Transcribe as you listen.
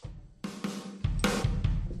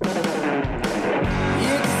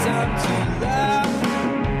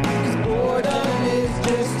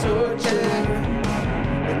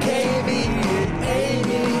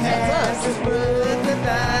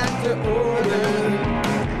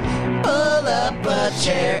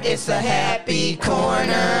chair. It's the Happy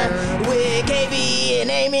Corner with KB and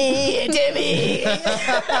Aimee and Timmy.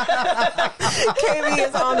 KB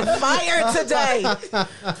is on fire today.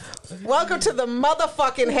 Welcome to the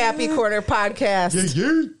motherfucking Happy Corner podcast.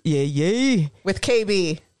 Yeah. With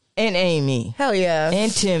KB. And Aimee. Hell yeah.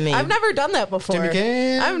 And Timmy. I've never done that before.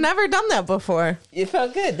 I've never done that before. It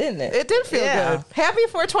felt good, didn't it? It did feel good. Happy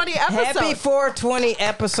 420 episode. Happy 420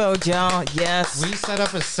 episode, y'all. Yes. We set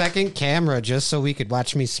up a second camera just so we could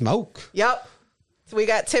watch me smoke. Yep. So we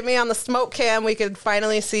got Timmy on the smoke cam. We could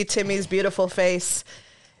finally see Timmy's beautiful face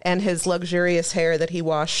and his luxurious hair that he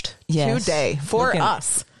washed today for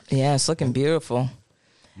us. Yeah, it's looking beautiful.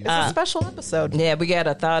 It's a special episode. Yeah, we got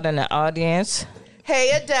a thought in the audience.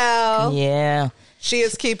 Hey, Adele. Yeah. She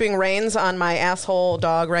is keeping reins on my asshole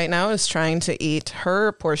dog right now, is trying to eat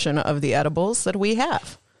her portion of the edibles that we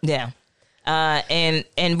have. Yeah.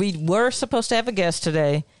 And we were supposed to have a guest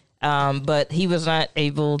today, but he was not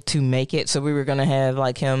able to make it. So we were going to have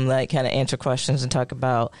him kind of answer questions and talk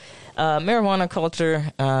about marijuana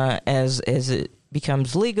culture as it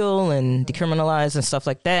becomes legal and decriminalized and stuff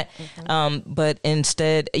like that. Mm-hmm. But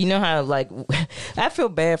instead, you know how I feel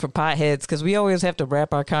bad for potheads because we always have to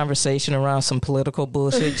wrap our conversation around some political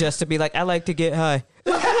bullshit just to be like, I like to get high.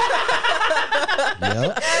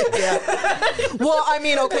 Yep. Yeah. Well, I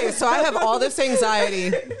mean, okay, so I have all this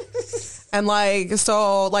anxiety. And I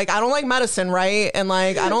don't like medicine, right? And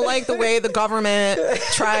I don't like the way the government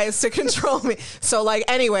tries to control me. So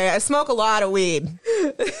anyway, I smoke a lot of weed.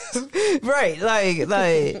 Right.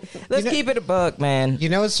 Let's keep it a buck, man. You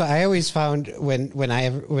know, so I always found when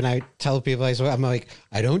I tell people I'm like,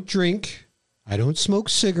 I don't drink, I don't smoke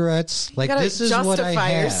cigarettes. This is what I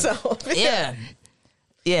have. Yourself. Yeah.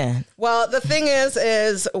 Yeah. Well, the thing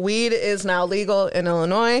is weed is now legal in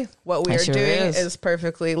Illinois. What we are doing is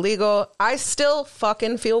perfectly legal. I still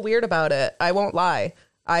fucking feel weird about it. I won't lie.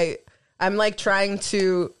 I'm trying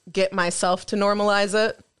to get myself to normalize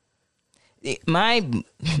it. My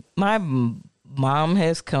mom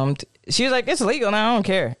has come to, she was like, it's legal now, I don't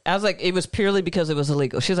care. I was like, it was purely because it was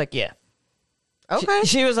illegal. She was like, yeah. Okay.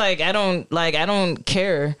 She was like, I don't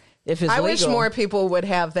care. If it's I legal. wish more people would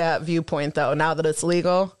have that viewpoint, though, now that it's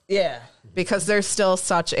legal. Yeah. Because there's still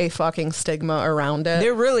such a fucking stigma around it.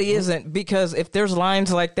 There really isn't, because if there's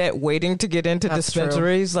lines like that waiting to get into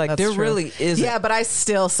dispensaries, really isn't. Yeah, but I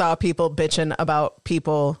still saw people bitching about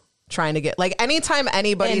people trying to get, anytime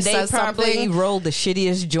anybody says something. And they probably rolled the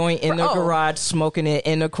shittiest joint in the garage, smoking it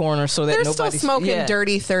in the corner so that nobody's... They're still smoking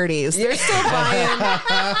dirty 30s. They're still buying...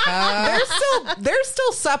 They're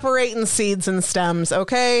still separating seeds and stems,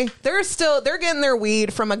 okay? They're getting their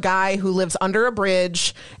weed from a guy who lives under a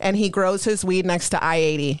bridge, and he grows his weed next to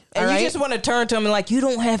I-80. And you just want to turn to him and you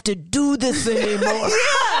don't have to do this anymore.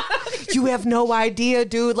 Yeah. You have no idea,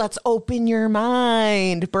 dude. Let's open your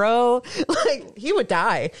mind, bro. He would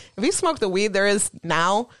die. If he smoked the weed there is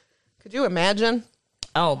now, could you imagine?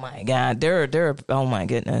 Oh my God. They're oh my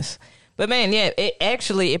goodness. But man, yeah,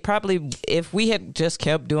 it probably, if we had just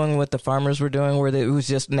kept doing what the farmers were doing, where it was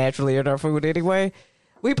just naturally in our food anyway,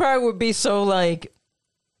 we probably would be so it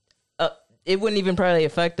wouldn't even probably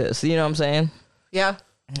affect us. You know what I'm saying? Yeah.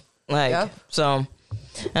 So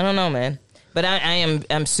I don't know, man. But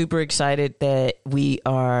I'm super excited that we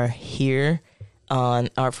are here on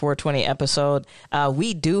our 420 episode.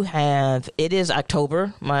 We do have, it is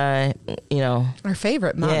October, our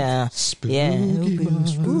favorite month. Yeah. Spooky.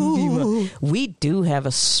 We do have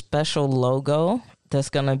a special logo that's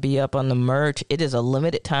going to be up on the merch. It is a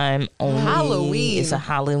limited time only. Halloween. It's a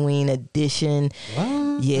Halloween edition.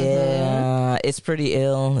 What? Yeah. It's pretty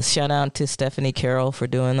ill. Shout out to Stephanie Carroll for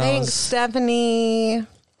doing those. Thanks, Stephanie.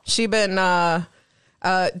 She been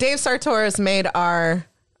Dave Sartor's made our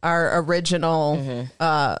original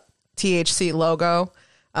THC logo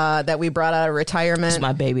that we brought out of retirement. It's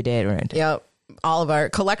my baby dad, right? Yep. All of our,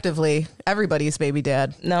 collectively, everybody's baby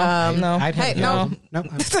dad. No. No.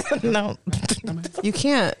 You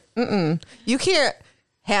can't. You can't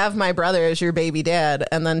have my brother as your baby dad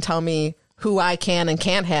and then tell me who I can and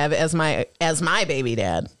can't have as my baby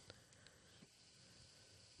dad.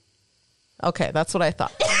 Okay, that's what I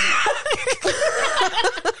thought.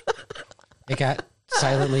 It got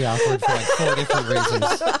silently awkward for 4 different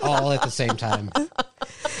reasons, all at the same time.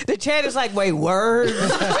 The chat is like, wait, word?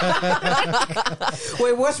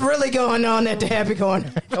 Wait, what's really going on at the Happy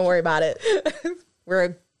Corner? Don't worry about it. We're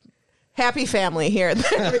a happy family here at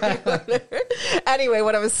the Happy Corner. Anyway,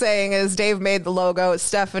 what I was saying is Dave made the logo.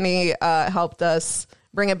 Stephanie helped us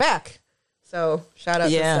bring it back. So shout out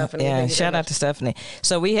to Stephanie. Yeah, shout out to Stephanie.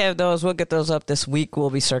 So we have those. We'll get those up this week. We'll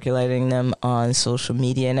be circulating them on social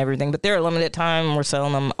media and everything. But they're a limited time. We're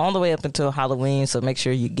selling them all the way up until Halloween. So make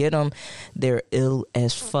sure you get them. They're ill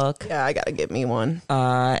as fuck. Yeah, I got to get me one.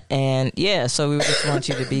 And yeah, so we just want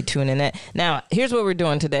you to be tuning in. Now, here's what we're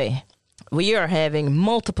doing today. We are having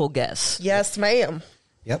multiple guests. Yes, ma'am.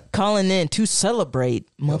 Yep. Calling in to celebrate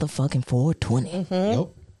motherfucking 420. Mm-hmm. Yep.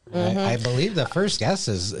 Mm-hmm. I believe the first guest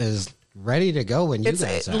is ready to go when you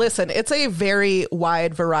guys are. Listen, it's a very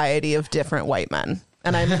wide variety of different white men,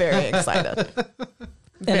 and I'm very excited.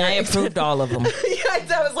 And I approved all of them.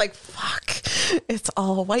 Yeah, I was like, fuck, it's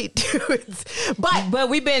all white dudes. But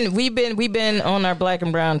we've been on our black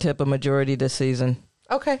and brown tip a majority this season.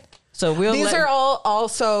 Okay. So these are all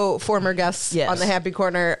also former guests on the Happy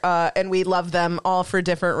Corner, and we love them all for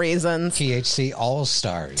different reasons. THC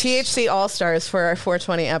All-Stars. THC All-Stars for our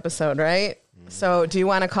 420 episode, right? So do you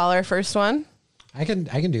want to call our first one? I can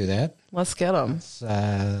do that. Let's get them.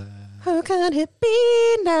 Who can it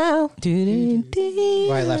be now?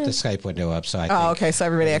 Well, I left the Skype window up, so I think okay, so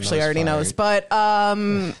everybody actually already knows. But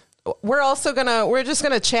we're just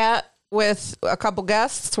gonna chat with a couple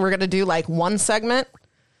guests. We're gonna do like one segment.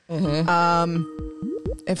 Mm-hmm.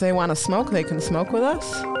 If they want to smoke, they can smoke with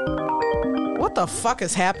us. What the fuck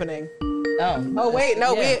is happening? Oh wait,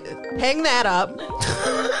 no, we hang that up.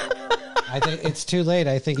 I think it's too late.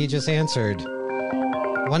 I think he just answered.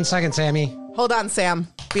 1 second, Sammy. Hold on, Sam.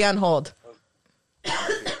 Be on hold.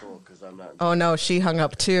 Oh no, she hung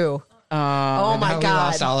up too. Oh my God. We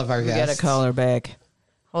lost all of our guests. We gotta call her back.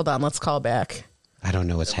 Hold on, let's call back. I don't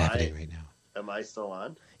know what's happening right now. Am I still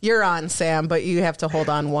on? You're on, Sam, but you have to hold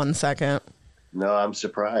on 1 second. No, I'm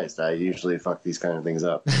surprised. I usually fuck these kind of things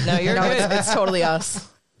up. No, you're good. It's totally us.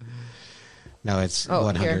 No, it's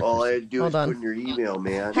 100. All I do is put in your email,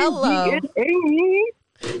 man. Hello.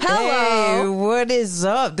 Hey, what is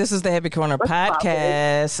up? This is the Happy Corner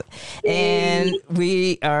podcast, and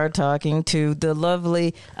we are talking to the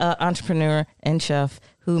lovely entrepreneur and chef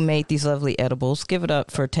who made these lovely edibles. Give it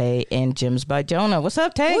up for Tay and Gems by Jonah. What's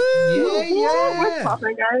up, Tay? Yeah. What's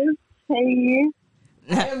poppin', guys? Hey.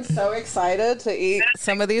 I am so excited to eat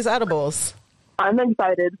some of these edibles. I'm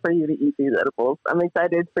excited for you to eat these edibles. I'm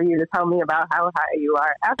excited for you to tell me about how high you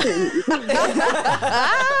are after you eat them.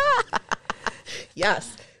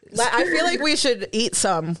 Yes. I feel like we should eat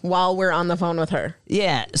some while we're on the phone with her.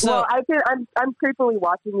 Yeah. So I'm creepily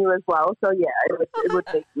watching you as well. So yeah, it would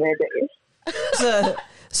make me a day.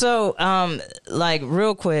 So, like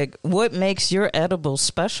real quick, what makes your edibles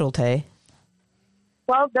special, Tay?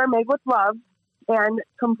 Well, they're made with love and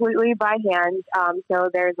completely by hand. So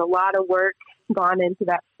there's a lot of work gone into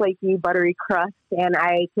that flaky, buttery crust. And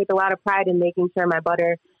I take a lot of pride in making sure my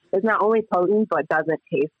butter is not only potent, but doesn't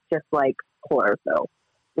taste just like chlorophyll.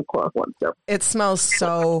 The chloroform syrup. It smells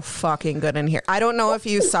so fucking good in here. I don't know if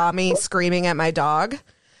you saw me screaming at my dog.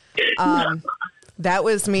 That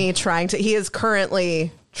was me he is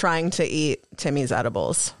currently trying to eat Timmy's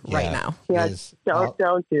edibles right now. Yeah,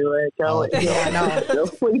 don't do it. No.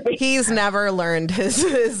 He's never learned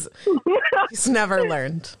he's never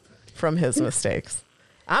learned from his mistakes.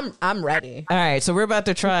 I'm ready. All right, so we're about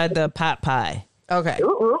to try the pot pie. Okay.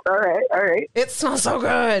 Ooh, all right. It smells so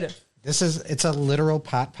good. It's a literal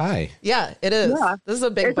pot pie. Yeah, it is. Yeah. This is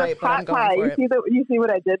a big bite, but I'm going for it. You see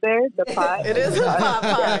what I did there? The pie. It is a pot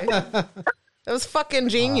pie. It was fucking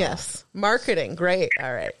genius. Marketing. Great.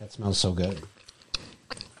 All right. That smells so good.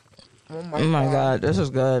 Oh my God. This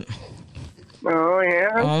is good. Oh, yeah.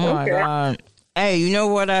 Oh, my God. Hey, you know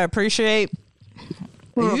what I appreciate?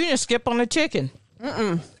 You didn't skip on the chicken.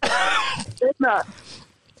 It's not.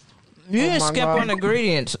 You didn't skip on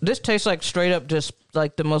ingredients. This tastes like straight up just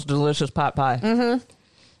like the most delicious pot pie. Mm-hmm.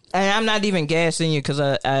 And I'm not even gassing you because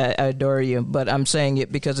I adore you, but I'm saying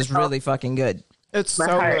it because it's really fucking good. It's so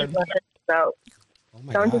good. So,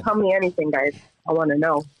 don't just tell me anything, guys. I want to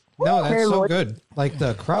know. No, that's so good. Like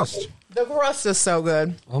the crust. The crust is so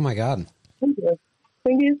good. Oh, my God. Thank you.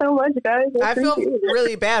 Thank you so much, guys. I feel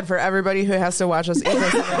really bad for everybody who has to watch us eat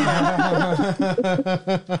this.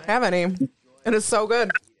 Have any. It is so good.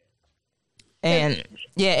 And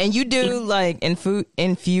yeah, and you do like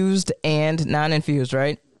infused and non-infused,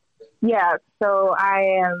 right? Yeah, so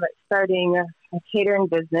I am starting a catering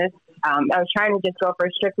business. I was trying to just go for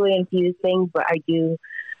strictly infused things, but I do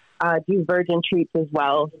virgin treats as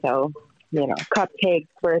well. So, cupcakes,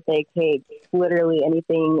 birthday cakes, literally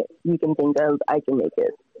anything you can think of, I can make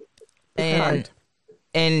it.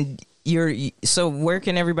 And so where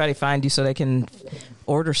can everybody find you so they can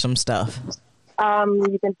order some stuff?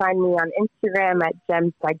 You can find me on Instagram at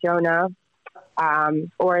Gems by Jonah,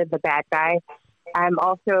 or The Bad Guy. I'm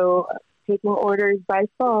also taking orders by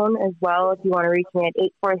phone as well if you want to reach me at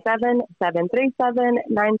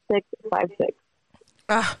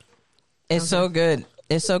 847-737-9656. It's so good.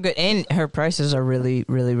 It's so good. And her prices are really,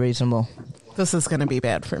 really reasonable. This is going to be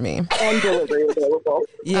bad for me. And delivery available.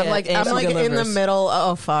 Yeah, I'm like in the middle.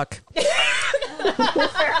 Oh, fuck.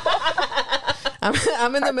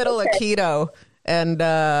 I'm in the middle of keto, and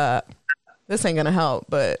this ain't going to help,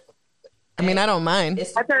 but I mean, I don't mind.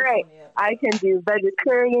 That's all right. I can do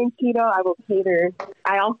vegetarian, keto. I will cater.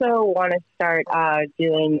 I also want to start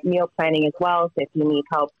doing meal planning as well. So if you need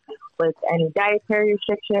help with any dietary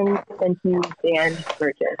restrictions, then you can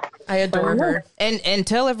purchase. I adore her. And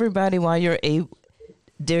tell everybody why you're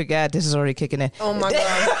dear God, this is already kicking in. Oh my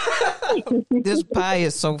God. This pie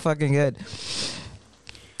is so fucking good.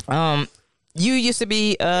 You used to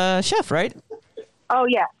be a chef, right? Oh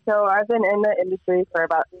yeah. So I've been in the industry for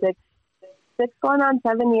about six going on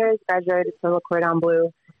 7 years. Graduated from Le Cordon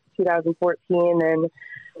Bleu 2014, and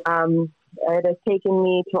it has taken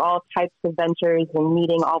me to all types of ventures and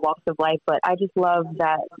meeting all walks of life. But I just love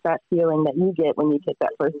that feeling that you get when you take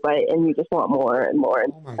that first bite and you just want more and more.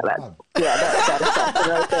 And that is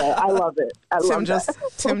something right there. I love it.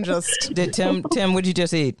 Tim, what'd you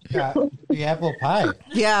just eat? The apple pie.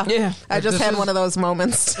 Yeah. I just had one of those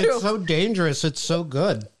moments too. It's so dangerous. It's so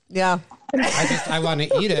good. Yeah. I want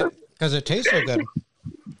to eat it because it tastes so good.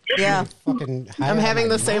 Yeah. I'm having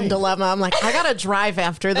the same dilemma. I'm like, I gotta drive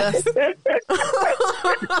after this. Good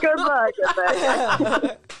luck.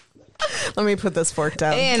 Let me put this fork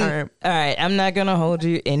down. And, all right. I'm not gonna hold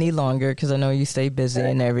you any longer because I know you stay busy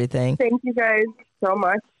and everything. Thank you guys so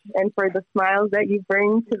much, and for the smiles that you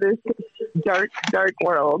bring to this dark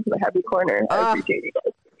world, the happy corner. I appreciate you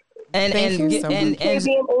guys.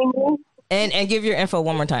 And give your info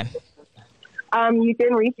one more time. You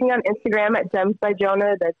can reach me on Instagram at Gems by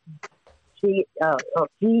Jonah. That's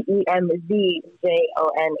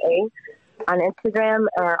GEMZJONA on Instagram,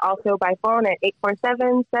 or also by phone at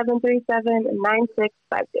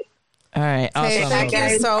 847-737-9656. All right. Awesome. Hey, thank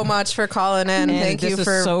you so much for calling in. And thank you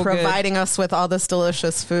for providing us with all this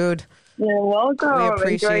delicious food. You're welcome. We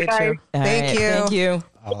appreciate you. Thank you. Thank you.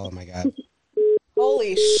 Oh my God.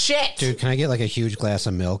 Holy shit. Dude, can I get like a huge glass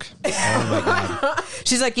of milk? Oh my God.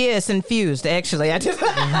 She's like, yeah, it's infused, actually. I just oh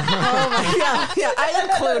my God. Yeah, I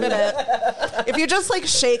included it. If you just like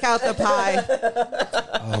shake out the pie.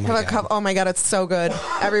 Oh my God. Oh my God, it's so good.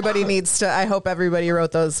 Everybody needs to, I hope everybody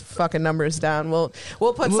wrote those fucking numbers down. We'll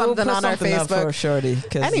put something on our Facebook. For Shorty.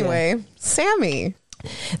 Anyway, Sammy.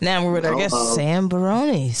 Now we're with our guest, Sam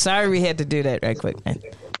Baroni. Sorry we had to do that right quick, man.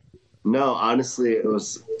 No, honestly, it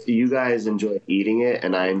was you guys enjoyed eating it,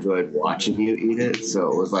 and I enjoyed watching you eat it.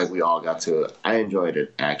 So it was like we all got to it. I enjoyed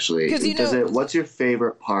it, actually. What's your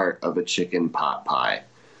favorite part of a chicken pot pie?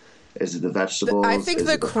 Is it the vegetables? I think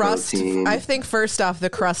the crust. Protein? I think first off, the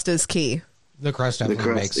crust is key. The crust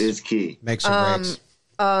is key. Makes or breaks.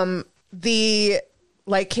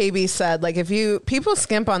 Like KB said, like people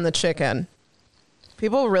skimp on the chicken.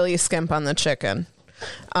 People really skimp on the chicken.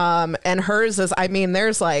 And hers is, I mean,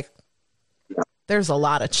 there's a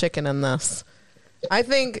lot of chicken in this. I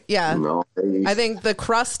think, I think the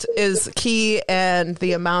crust is key, and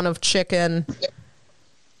the amount of chicken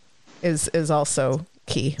is also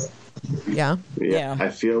key. Yeah. I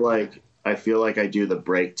feel like I do the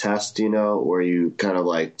break test, where you kind of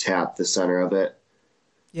like tap the center of it.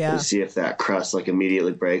 Yeah. To see if that crust like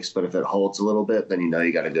immediately breaks, but if it holds a little bit, then you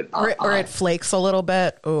got a good pot pie. Or it flakes a little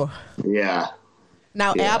bit. Ooh. Yeah.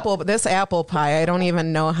 Now, this apple pie, I don't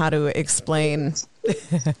even know how to explain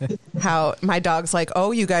how my dog's like,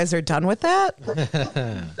 oh, you guys are done with that?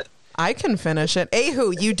 I can finish it.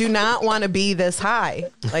 Ahu, you do not want to be this high.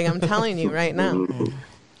 Like, I'm telling you right now.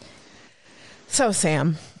 So,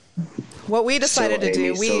 Sam, what we decided to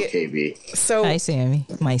do, hi, Sammy.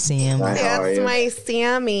 My Sam. That's my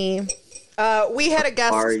Sammy. We had a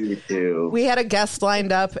guest. How are you too? We had a guest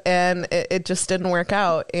lined up, and it just didn't work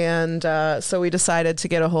out. And so we decided to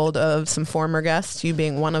get a hold of some former guests, you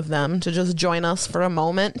being one of them, to just join us for a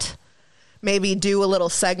moment. Maybe do a little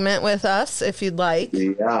segment with us if you'd like.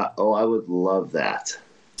 Yeah. Oh, I would love that.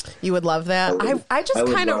 You would love that? I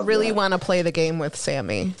just kind of really want to play the game with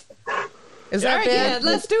Sammy. Is that bad? Yeah,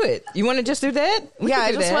 let's do it. You want to just do that?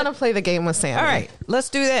 I just want to play the game with Sammy. All right, let's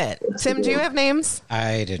do that. Tim, do you have names?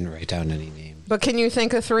 I didn't write down any names. But can you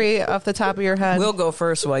think of 3 off the top of your head? We'll go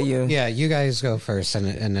first while you... Yeah, you guys go first,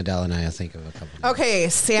 and Adele and I will think of a couple. Okay,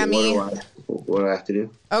 Sammy. What do I have to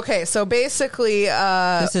do? Okay, so basically...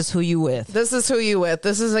 this is who you with. This is who you with.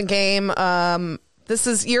 This is a game...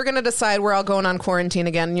 you're going to decide we're all going on quarantine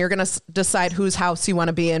again, and you're going to decide whose house you want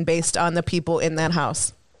to be in based on the people in that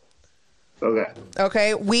house.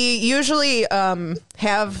 Okay. We usually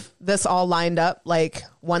have this all lined up like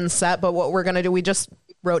one set, but what we're going to do, we just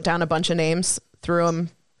wrote down a bunch of names, threw them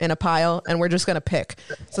in a pile, and we're just going to pick.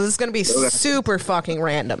 So this is going to be super fucking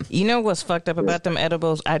random. You know what's fucked up about them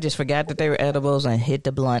edibles? I just forgot that they were edibles and hit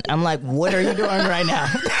the blunt. I'm like, what are you doing right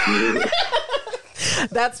now?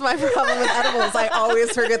 That's my problem with edibles. I always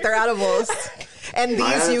forget they're edibles. And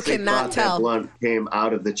these you cannot tell. That blunt came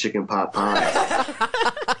out of the chicken pot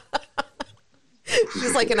pie.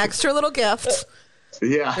 She's like an extra little gift.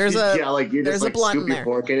 Yeah, like you just like scoop your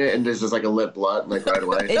pork in it, and there's just like a lit blunt, like right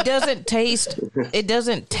away. It doesn't taste. It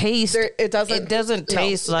doesn't taste. It doesn't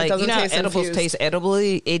taste like you know how edibles taste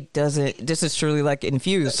edibly. It doesn't. This is truly like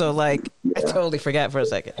infused. So like, I totally forgot for a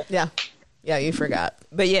second. Yeah, you forgot.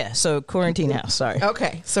 But yeah, so quarantine house. Sorry.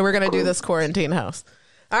 Okay, so we're gonna do this quarantine house.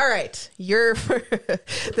 All right,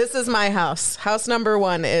 this is my house. House number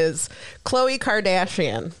 1 is Khloe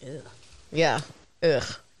Kardashian. Ew. Yeah. Ugh.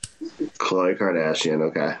 Khloe Kardashian,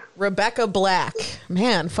 okay. Rebecca Black.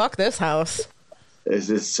 Man, fuck this house. Is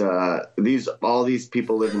this all these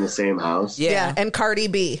people live in the same house? Yeah, and Cardi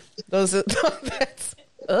B. Those are that's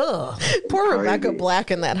ugh. Poor Cardi Rebecca B.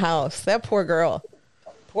 Black in that house. That poor girl.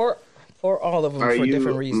 Poor all of them for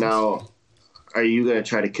different reasons. Now, are you going to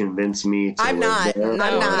try to convince me to I'm not. there? I'm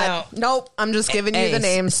not. Nope. I'm just giving you the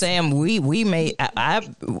names. Sam, we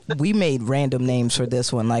made random names for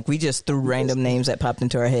this one. Like we just threw random names that popped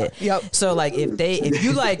into our head. Yep. So like if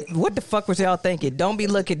you like, what the fuck was y'all thinking? Don't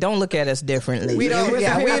look at us differently. We don't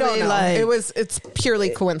know. Like, it's purely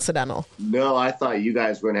coincidental. No, I thought you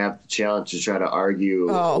guys were going to have the challenge to try to argue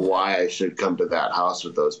why I should come to that house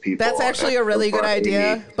with those people. That's actually a really good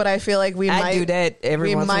idea, but I feel like we might do that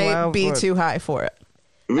every once in a while. Be too high for it.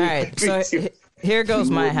 All right, so here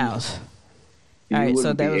goes my house. All right,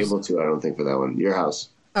 so that was able to. I don't think for that one. Your house.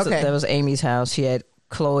 Okay, so that was Amy's house. She had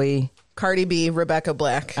Khloe, Cardi B, Rebecca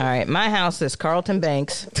Black. All right, my house is Carlton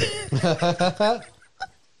Banks,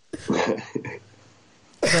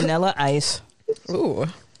 Vanilla Ice. Ooh,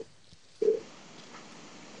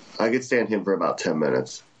 I could stand him for about 10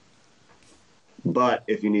 minutes. But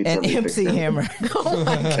if you need an MC Hammer. Oh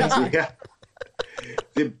my god. Yeah.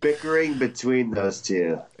 The bickering between those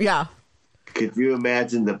two. Yeah. Could you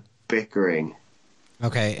imagine the bickering?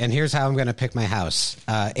 Okay, and here's how I'm going to pick my house.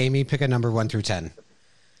 Aimee, pick a number 1 through 10.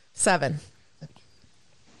 7.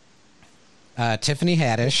 Tiffany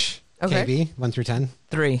Haddish. Okay. KB, 1 through 10.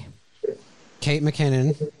 3. Kate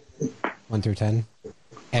McKinnon, 1 through 10.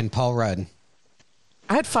 And Paul Rudd.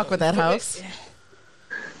 I'd fuck with that house.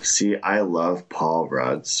 See, I love Paul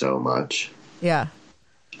Rudd so much. Yeah.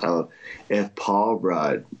 If Paul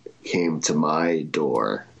Rudd came to my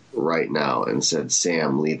door right now and said,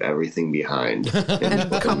 Sam, leave everything behind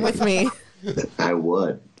and come with me, I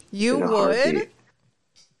would. You would?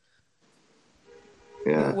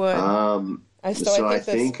 Yeah. You would. I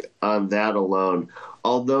think on that alone,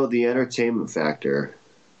 although the entertainment factor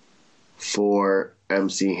for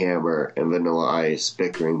MC Hammer and Vanilla Ice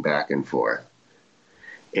bickering back and forth,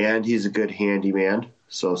 and he's a good handyman,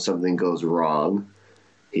 so if something goes wrong,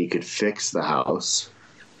 he could fix the house.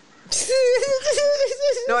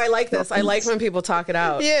 No, I like this. I like when people talk it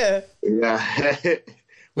out. Yeah. Yeah.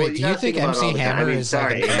 Wait, do you think MC Hammer is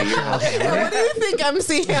like an actual hammer? What do you think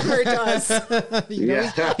MC Hammer does?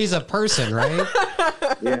 He's a person, right?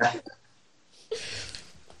 Yeah.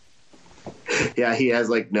 Yeah, he has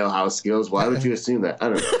like no house skills. Why would you assume that? I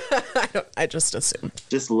don't know. I just assume.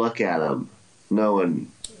 Just look at him. No one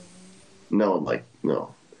like,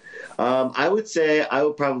 no. I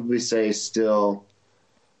would probably say still,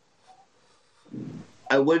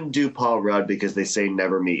 I wouldn't do Paul Rudd because they say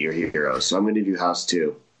never meet your heroes. So I'm going to do House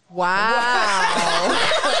 2. Wow.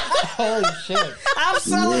 Holy shit.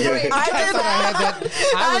 Absolutely. I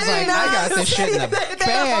got this shit in the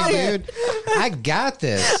bag, dude. I got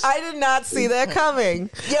this. I did not see that coming.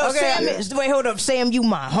 Yo, okay. Sam, wait, hold up. Sam, you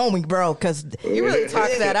my homie, bro, because you really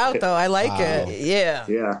talked that out, though. I like it. Yeah.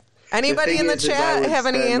 Yeah. Anybody in the chat have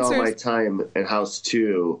any answers? I would spend all my time in House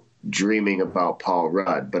 2 dreaming about Paul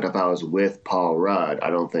Rudd, but if I was with Paul Rudd, I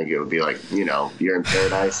don't think it would be like, you're in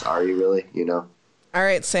paradise. Are you really? All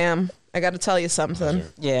right, Sam, I got to tell you something.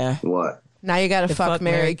 Yeah. What? Now you got to fuck,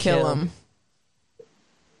 marry, kill him.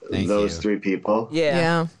 Those 3 people?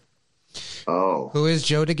 Yeah. Oh. Who is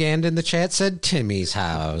Joe DeGand in the chat said Timmy's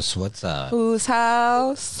house. What's up? Whose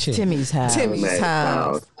house? Timmy's house. Timmy's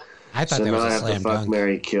house. I thought that was a slam dunk. So now I have to fuck,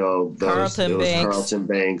 marry, kill those Carlton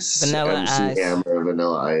Banks, Vanilla MC Ice. Hammer,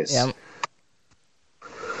 Vanilla Ice. Yep.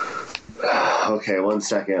 Okay, 1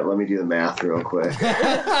 second. Let me do the math real quick.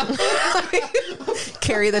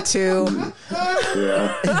 carry the two.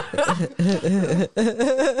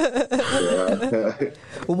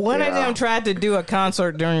 One of them tried to do a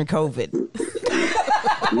concert during COVID.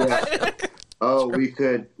 Oh,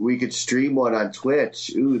 we could stream one on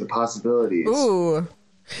Twitch. Ooh, the possibilities. Ooh.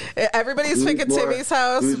 Everybody's picking Timmy's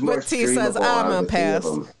house, but T says, I'm going to pass.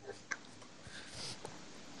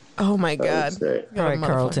 Oh, my God. All right,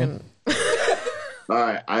 Carlton. All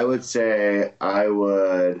right, I would say I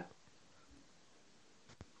would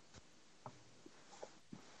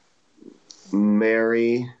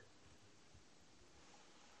marry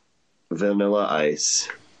Vanilla Ice.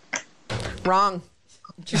 Wrong.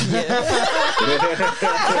 Now,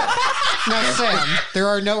 Sam, there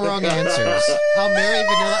are no wrong answers. I'll marry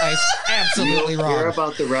Vanilla Ice. Absolutely wrong. Care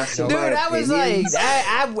about the rest of Dude, my I was like,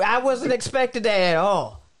 I wasn't expecting that at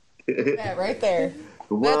all. Yeah, right there.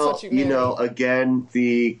 Well, That's what you marry. Again,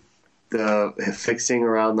 the fixing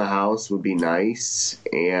around the house would be nice,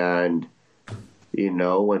 and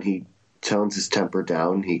when he tones his temper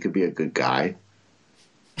down, he could be a good guy.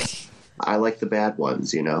 I like the bad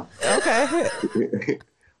ones, Okay.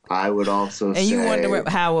 I would also say... And you wonder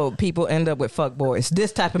how people end up with fuck boys.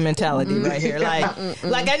 This type of mentality right here.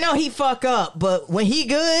 Like I know he fuck up, but when he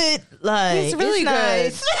good, he's really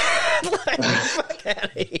nice. Fuck out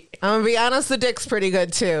of here. I'm going to be honest, the dick's pretty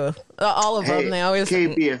good, too. All of them, they always...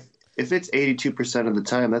 KB, if it's 82% of the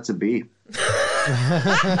time, that's a B.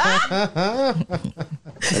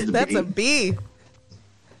 That's a B.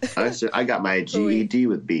 I got my GED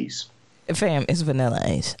with B's. Fam, it's Vanilla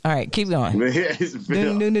Ice. All right, keep going. It's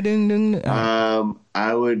ding, ding, ding, ding, ding.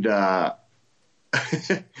 I would... well,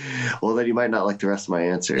 then you might not like the rest of my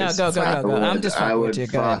answers. No, go. I'm just fucking with you. I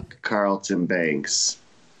would fuck Carlton Banks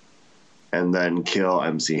and then kill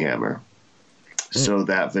MC Hammer so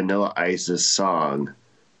that Vanilla Ice's song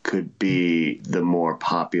could be the more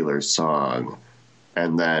popular song,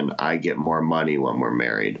 and then I get more money when we're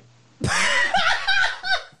married.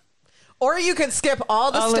 Or you could skip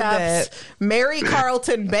all the steps, marry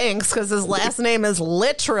Carlton Banks because his last name is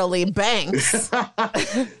literally Banks. His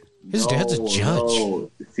dad's a judge.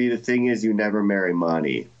 No. See, the thing is, you never marry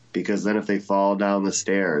money, because then if they fall down the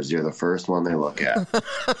stairs, you're the first one they look at.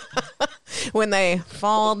 When they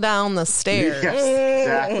fall down the stairs. Yes,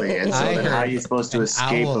 exactly. And so then how are you supposed to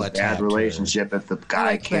escape a bad relationship if the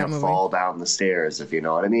guy can't fall down the stairs, if you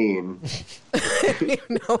know what I mean? You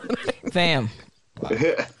know what I mean? Fam. All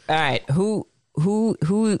right, who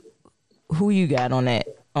you got on that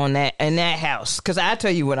in that house? Because I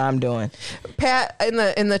tell you what I'm doing. Pat in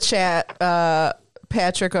the chat,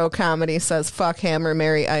 Patrick O Comedy says, "Fuck Hammer,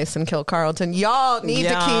 marry Ice, and kill Carlton." Y'all need to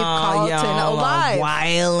keep Carlton alive.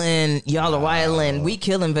 Y'all are wildin'. We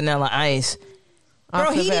killing Vanilla Ice.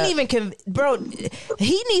 Bro, he didn't even...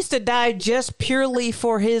 he needs to die just purely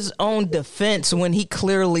for his own defense when he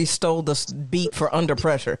clearly stole the beat for Under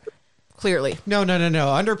Pressure. Clearly. No.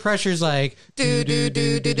 Under Pressure's like do do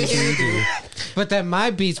do do do do do. But then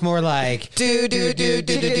my beat's more like do do do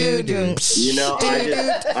do do do.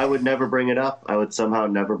 I would never bring it up. I would somehow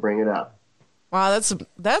never bring it up. Wow,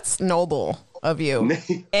 that's noble of you.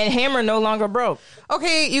 And Hammer no longer broke.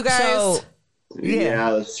 Okay, you guys. So,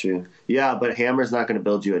 yeah, that's true. Yeah, but Hammer's not going to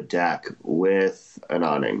build you a deck with an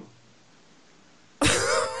awning.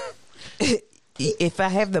 If I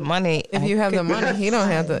have the money... If you have the money, he don't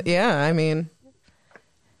have the... Yeah, I mean...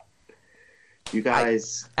 You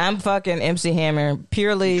guys... I'm fucking MC Hammer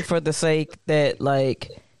purely for the sake that,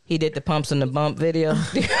 he did the pumps and the bump video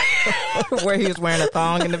where he was wearing a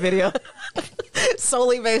thong in the video.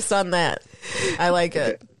 Solely based on that. I like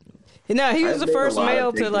it. No, he was the first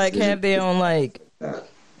male to, have their own,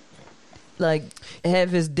 have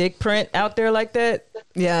his dick print out there like that.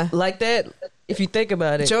 Yeah. Like that. If you think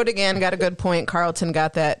about it. Joe DeGan got a good point. Carlton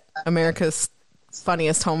got that America's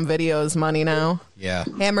Funniest Home Videos money now. Yeah.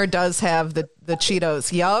 Hammer does have the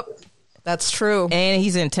Cheetos. Yup. That's true. And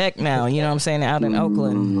he's in tech now, you know what I'm saying, out in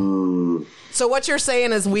Oakland. So what you're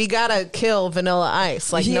saying is we gotta kill Vanilla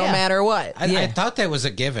Ice, no matter what. I thought that was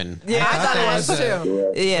a given. Yeah, I thought it was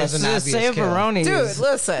too. Yes, Sam Veroni. Dude,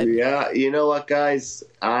 listen. Yeah, you know what, guys?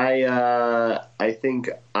 I think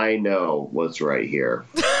I know what's right here.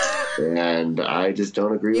 And I just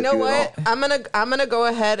don't agree with you. You know what? I'm gonna go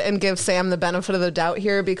ahead and give Sam the benefit of the doubt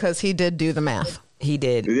here because he did do the math. He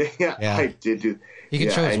did. Yeah. I did do. You can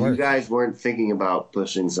show his and work. You guys weren't thinking about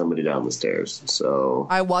pushing somebody down the stairs, so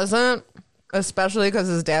I wasn't, especially because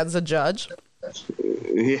his dad's a judge.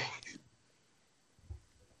 You're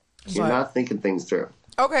not thinking things through.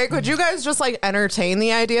 Okay, could you guys just entertain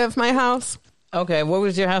the idea of my house? Okay, what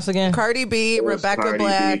was your house again? Cardi B, Rebecca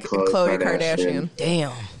Black, and Khloe Kardashian.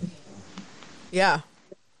 Damn. Yeah.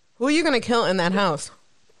 Who are you going to kill in that house?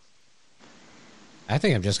 I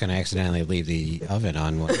think I'm just going to accidentally leave the oven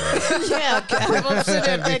on one. Yeah, I'm sitting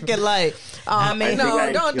there thinking like, I mean,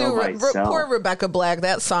 no, don't do poor Rebecca Black.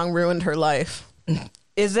 That song ruined her life.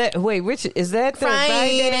 Is that which is that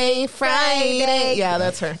the Friday? Yeah,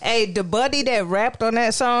 that's her. Hey, the buddy that rapped on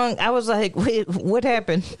that song, I was like, wait, what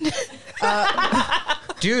happened?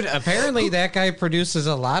 Dude, apparently that guy produces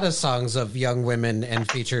a lot of songs of young women and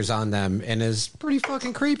features on them and is pretty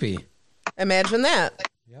fucking creepy. Imagine that.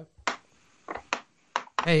 Yep.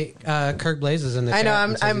 Hey, Kirk Blaze is in the chat. I know,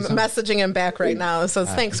 I'm messaging him back right now. So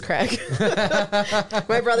thanks, Craig.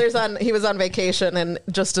 My brother's he was on vacation and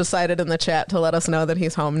just decided in the chat to let us know that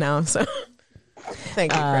he's home now. So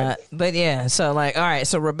thank you, Craig. But yeah, so like, all right,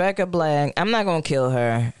 so Rebecca Black, I'm not going to kill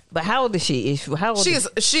her. But how old is she?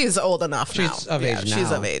 She's old enough now. She's of age now.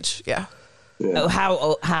 She's of age, yeah. Oh,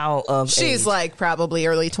 how of She's age? like probably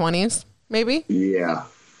early 20s, maybe? Yeah.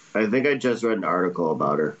 I think I just read an article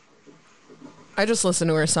about her. I just listened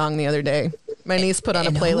to her song the other day. My niece put on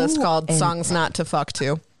a playlist called Songs Not to Fuck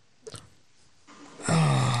To.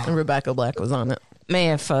 And Rebecca Black was on it.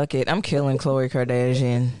 Man, fuck it. I'm killing Khloe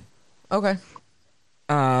Kardashian. Okay.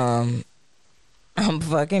 I'm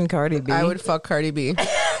fucking Cardi B. I would fuck Cardi B.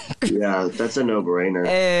 Yeah, that's a no-brainer.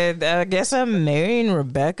 And I guess I'm marrying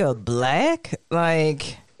Rebecca Black?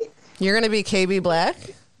 Like... You're going to be KB Black?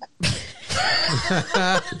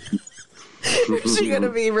 She's going to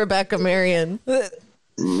be Rebecca Marion. Oh,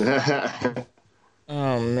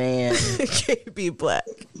 man. KB Black.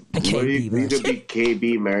 You could be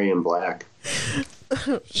KB Marion Black.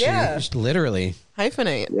 Yeah. Literally.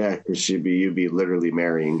 Hyphenate. Yeah, because you'd be literally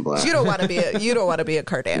marrying Black. You don't want to be a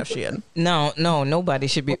Kardashian. No, nobody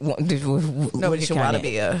should be. Nobody should want to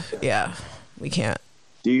be a. Yeah, we can't.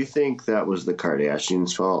 Do you think that was the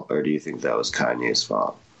Kardashians' fault, or do you think that was Kanye's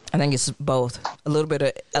fault? I think it's both. A little bit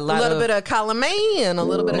of column A and a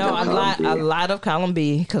little bit of a lot of column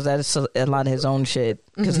B, because that's a lot of his own shit.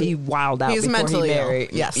 Because he wilded out. He's mentally ill.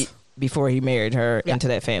 Yes, before he married her into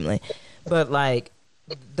that family. But like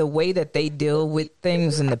the way that they deal with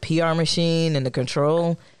things and the PR machine and the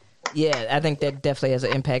control, yeah, I think that definitely has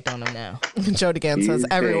an impact on them now. Joe DeGan says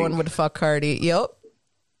everyone would fuck Cardi. Yep.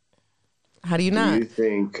 How do you not? Do you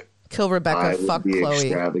think kill Rebecca, fuck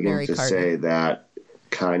Khloe, marry to Cardi? Say that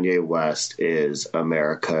Kanye West is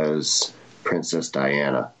America's Princess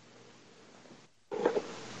Diana?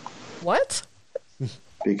 What?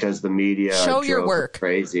 Because the media show your work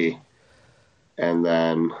crazy, and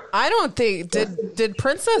then I don't think did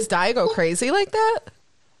Princess Di go crazy like that?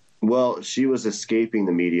 Well, she was escaping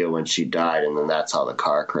the media when she died, and then that's how the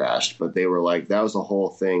car crashed. But they were like, that was a whole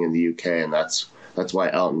thing in the UK, and that's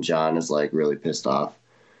why Elton John is like really pissed off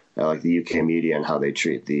at like the UK media and how they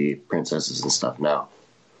treat the princesses and stuff now.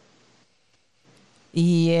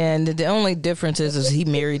 Yeah, and the only difference is he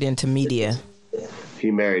married into media. He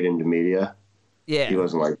married into media. Yeah, he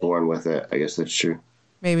wasn't like born with it. I guess that's true.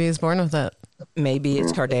 Maybe he's born with it. Maybe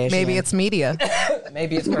it's Kardashian. Maybe it's media.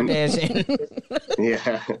 Maybe it's Kardashian.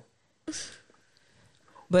 Yeah.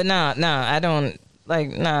 But nah, I don't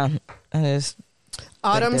like. Nah, I just.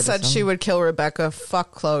 Autumn said she would kill Rebecca,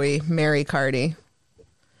 fuck Khloe, marry Cardi.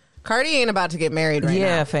 Cardi ain't about to get married right now.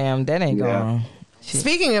 Yeah, fam, that ain't going.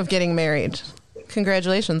 Speaking of getting married,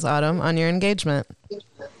 congratulations, Autumn, on your engagement.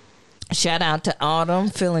 Shout out to Autumn.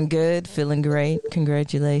 Feeling good, feeling great.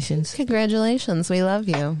 Congratulations. Congratulations. We love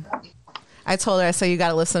you. I told her, I said, you got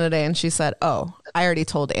to listen today. And she said, oh, I already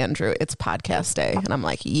told Andrew it's podcast day. And I'm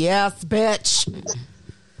like, yes, bitch.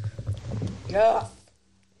 Yeah.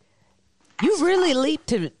 You really leaped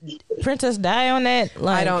to Princess Di on that?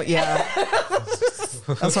 Like, I don't, yeah.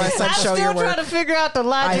 That's why I said show your work. I'm still trying to figure out the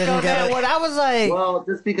logic on that one. I was like... Well,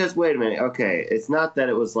 just because, wait a minute. Okay, it's not that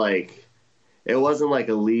it was like... It wasn't like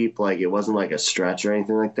a leap, like it wasn't like a stretch or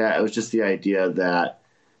anything like that. It was just the idea that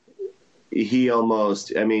he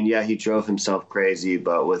almost, I mean, yeah, he drove himself crazy,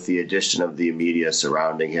 but with the addition of the media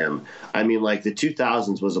surrounding him, I mean, like the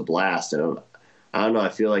 2000s was a blast. And I don't know, I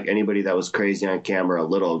feel like anybody that was crazy on camera a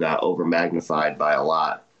little got over magnified by a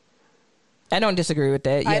lot. I don't disagree with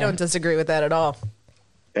that. Yeah. I don't disagree with that at all.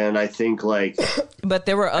 And I think like, but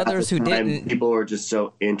there were others who didn't. People were just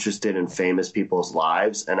so interested in famous people's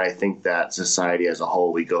lives, and I think that society as a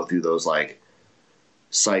whole, we go through those like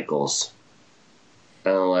cycles,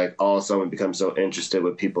 and like all of a sudden we become so interested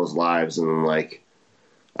with people's lives, and then like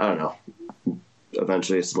I don't know,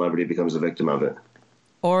 eventually a celebrity becomes a victim of it,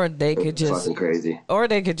 or they could just fucking crazy, or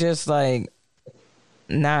they could just like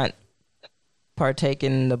not partake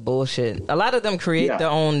in the bullshit. A lot of them create their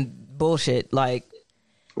own bullshit, like.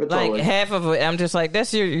 Like half of it, I'm just like,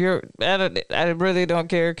 that's your. I really don't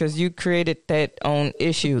care because you created that own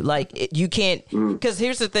issue. Like you can't. Because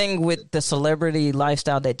here's the thing with the celebrity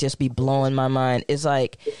lifestyle that just be blowing my mind is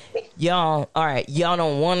like, y'all. All right, y'all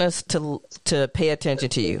don't want us to pay attention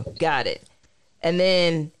to you. Got it. And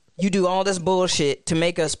then you do all this bullshit to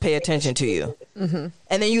make us pay attention to you. Mm-hmm.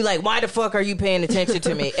 And then you like, why the fuck are you paying attention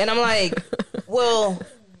to me? And I'm like, well,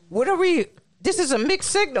 what are we? This is a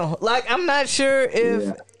mixed signal. Like, I'm not sure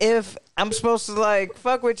if I'm supposed to, like,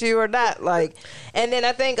 fuck with you or not. Like, and then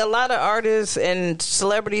I think a lot of artists and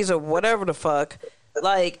celebrities or whatever the fuck,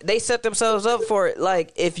 like, they set themselves up for it.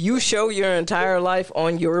 Like, if you show your entire life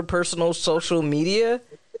on your personal social media,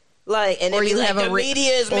 like, and then you have the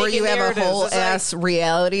media is making or you have a whole ass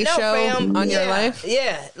reality show on your life.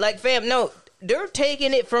 Yeah, like, fam, no, they're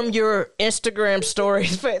taking it from your Instagram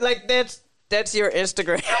stories. Like, that's your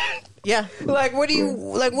Instagram. Yeah. Like, what do you,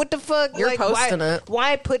 like, what the fuck? You're like, posting it.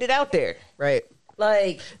 Why put it out there? Right.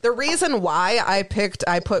 Like, the reason why I put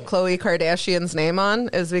Khloe Kardashian's name on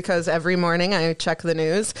is because every morning I check the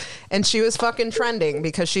news and she was fucking trending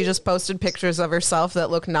because she just posted pictures of herself that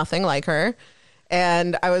look nothing like her.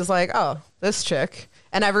 And I was like, oh, this chick.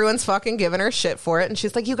 And everyone's fucking giving her shit for it. And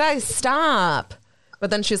she's like, you guys stop. But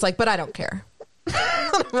then she's like, but I don't care.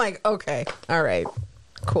 I'm like, okay. All right.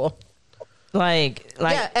 Cool. Like,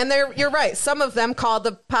 yeah, and you're right. Some of them called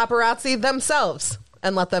the paparazzi themselves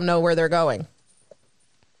and let them know where they're going.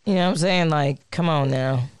 You know what I'm saying? Like, come on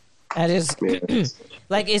now. I just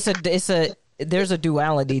like there's a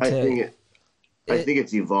duality to it. I think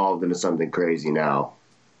it's evolved into something crazy now.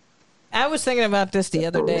 I was thinking about this the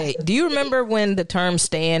other day. Do you remember when the term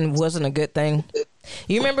stan wasn't a good thing?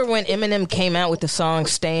 You remember when Eminem came out with the song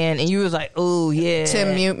Stan and you was like, oh yeah.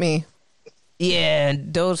 Tim, mute me. Yeah,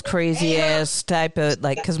 those crazy ass type of,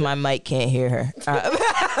 like, because my mic can't hear her.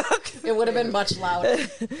 It would have been much louder.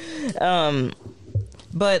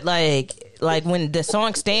 But like when the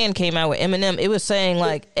song Stan came out with Eminem, it was saying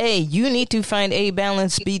like, hey, you need to find a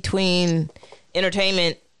balance between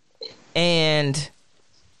entertainment and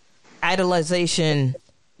idolization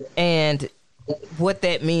and what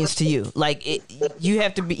that means to you. Like, you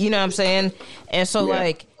have to be, you know what I'm saying? And so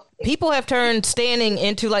like, people have turned standing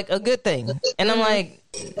into like a good thing, and I'm like,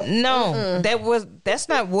 no, that's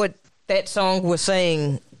not what that song was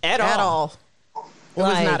saying at all. It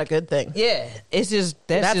was not a good thing. Yeah, it's just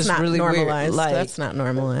that's just not really normalized. Weird. Like, that's not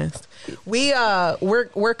normalized.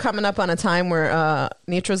 We're coming up on a time where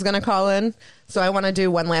Nitra's gonna call in, so I want to do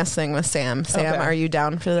one last thing with Sam. Sam, are you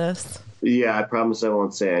down for this? Yeah, I promise I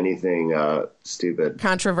won't say anything stupid.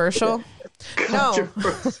 Controversial? No.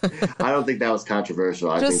 I don't think that was controversial.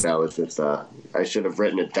 I think that was just, I should have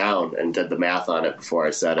written it down and did the math on it before I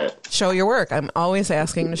said it. Show your work. I'm always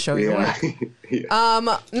asking to show your work.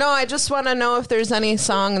 No, I just want to know if there's any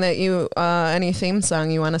song that you, any theme song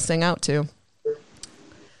you want to sing out to.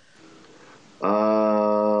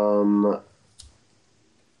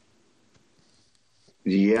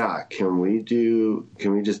 Yeah, can we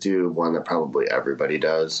just do one that probably everybody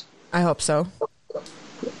does? I hope so.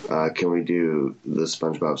 Can we do the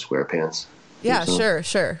SpongeBob SquarePants? Yeah,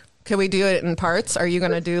 sure. Can we do it in parts? Are you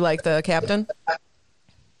going to do like the captain?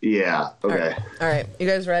 Yeah, okay. All right. You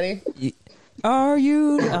guys ready? Are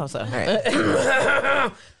you? Oh, sorry. All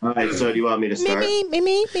right. All right, so do you want me to start?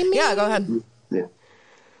 Me. Yeah, go ahead. Yeah.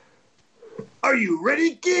 Are you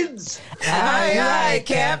ready, kids? Aye,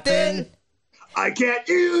 Captain. I can't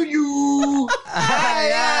hear you.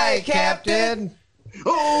 Aye, Captain.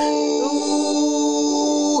 Oh,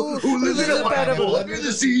 who lives in a pineapple under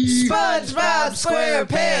the sea? SpongeBob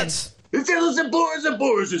SquarePants. It's endless and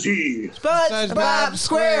Boris is he. SpongeBob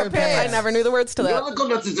SquarePants. I never knew the words to that. Nautical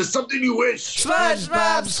nuts is just something you wish.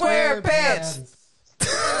 SpongeBob SquarePants.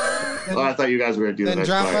 Oh, I thought you guys were going to do the next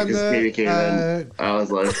part. Because Katie came in. I was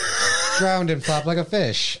like... Drowned and flopped like a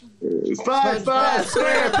fish. SpongeBob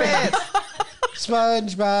SquarePants.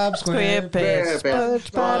 SpongeBob SquarePants.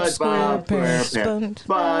 SpongeBob SquarePants.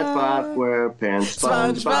 SpongeBob SquarePants.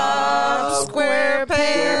 SpongeBob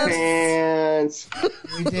SquarePants.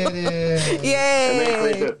 We did it.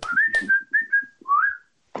 Yay.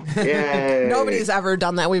 Yay. Nobody's ever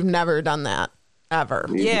done that. We've never done that. Ever.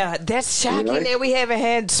 Yeah, that's shocking that we haven't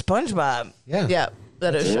had SpongeBob. Yeah,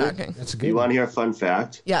 that is shocking. That's a good You want to hear a fun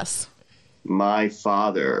fact? Yes. My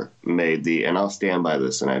father made and I'll stand by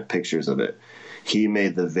this, and I have pictures of it. He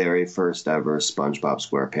made the very first ever SpongeBob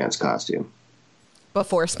SquarePants costume.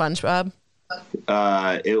 Before SpongeBob?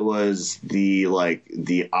 It was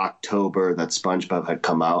the October that SpongeBob had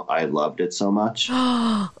come out. I loved it so much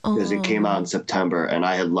because it came out in September, and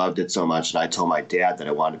I had loved it so much. And I told my dad that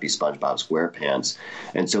I wanted to be SpongeBob SquarePants,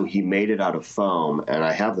 and so he made it out of foam. And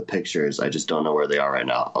I have the pictures. I just don't know where they are right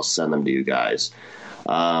now. I'll send them to you guys.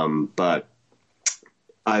 But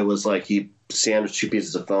I was like, he sandwiched 2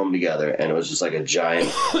 pieces of foam together, and it was just like a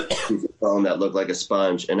giant piece of foam that looked like a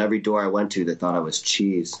sponge. And every door I went to, they thought I was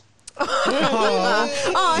cheese.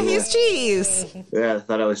 Oh, he's cheese. Yeah, I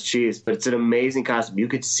thought I was cheese, but it's an amazing costume. You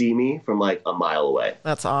could see me from like a mile away.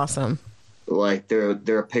 That's awesome. Like there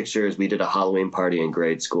are pictures. We did a Halloween party in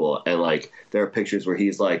grade school, and like there are pictures where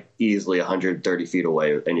he's like easily 130 feet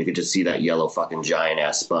away, and you could just see that yellow fucking giant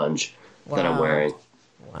ass sponge that I'm wearing.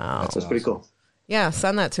 Wow, that's pretty cool. Yeah,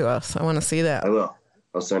 send that to us. I want to see that. I will.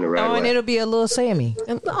 I'll send it right away. And it'll be a little Sammy.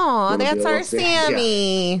 Oh, that's our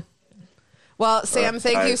Sammy. Yeah. Well, Sam,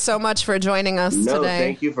 thank you so much for joining us today. No,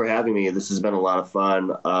 thank you for having me. This has been a lot of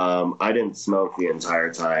fun. I didn't smoke the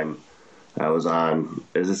entire time I was on.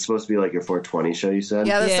 Is it supposed to be like your 420 show, you said?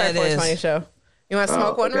 Yeah, this is our 420 show. You want to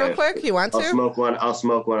smoke one real quick? You want to? I'll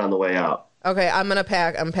smoke one on the way out. Okay, I'm going to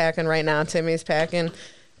pack. I'm packing right now. Timmy's packing.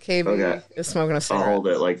 KB is smoking a cigarette. I'll hold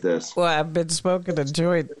it like this. Well, I've been smoking a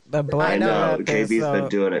joint. I know. KB's been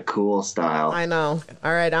doing it cool style. I know.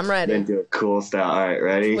 All right, I'm ready. Been doing cool style. All right,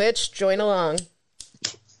 ready? Twitch, join along.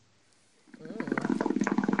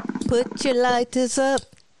 Put your lighters up.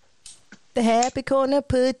 The happy corner,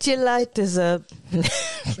 put your lighters up.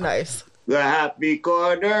 Nice. The happy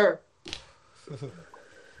corner.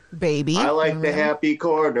 Baby. I like the happy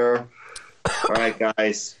corner. All right,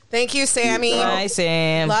 guys. Thank you, Sammy. Bye,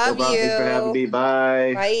 Sam. Love you. Thanks for having me.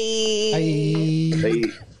 Bye. Bye.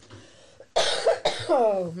 Bye.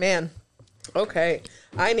 Oh, man. Okay.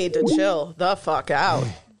 I need to chill the fuck out.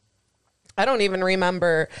 I don't even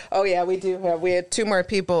remember. Oh, yeah, we had 2 more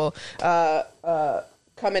people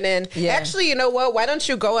coming in. Yeah. Actually, you know what? Why don't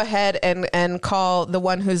you go ahead and call the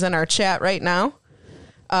one who's in our chat right now?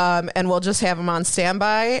 And we'll just have him on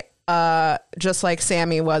standby, just like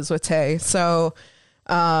Sammy was with Tay. So,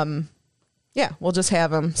 yeah, we'll just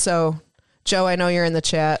have him. So, Joe, I know you're in the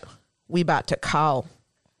chat. We about to call.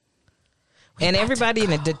 And everybody in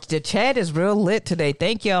the chat is real lit today.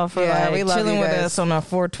 Thank y'all for chilling with us on our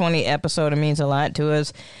 420 episode. It means a lot to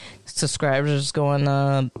us. Subscribers going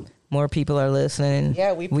up. More people are listening.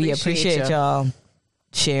 Yeah, we appreciate y'all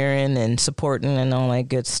sharing and supporting and all that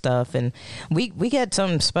good stuff. And we got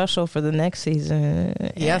something special for the next season.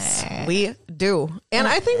 Yes, we do. And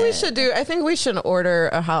I think we should order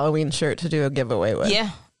a Halloween shirt to do a giveaway with.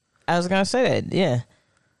 Yeah, I was going to say that. Yeah.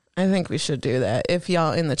 I think we should do that. If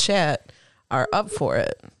y'all in the chat are up for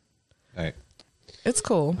it. All right. It's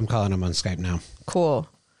cool. I'm calling him on Skype now. Cool.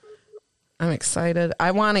 I'm excited.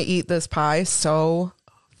 I want to eat this pie so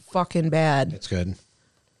fucking bad. It's good.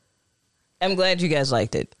 I'm glad you guys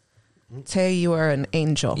liked it. Tay, you are an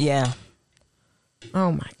angel. Yeah.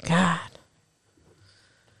 Oh my God.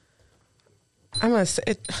 I must say,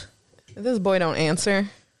 if this boy don't answer.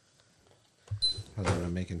 Hold on,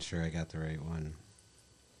 I'm making sure I got the right one.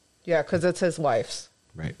 Yeah, because it's his wife's.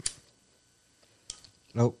 Right.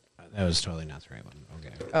 Nope. That was totally not the right one.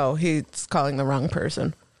 Okay. Oh, he's calling the wrong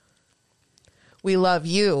person. We love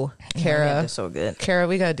you, Kara. Yeah, so good. Kara,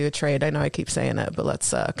 we got to do a trade. I know I keep saying it, but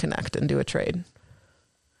let's connect and do a trade.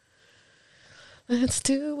 Let's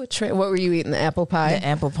do a trade. What were you eating? The apple pie? The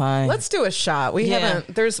apple pie. Let's do a shot. We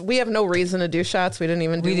have no reason to do shots. We didn't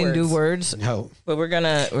even do words. No. But we're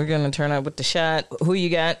gonna turn out with the shot. Who you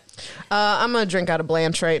got? I'm gonna drink out of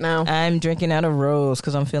Blanche right now. I'm drinking out of Rose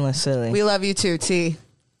because I'm feeling silly. We love you too, T.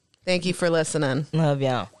 Thank you for listening. Love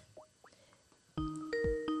y'all.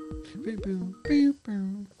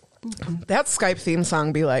 That Skype theme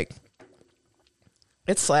song be like,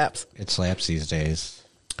 it slaps. It slaps these days.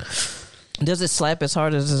 Does it slap as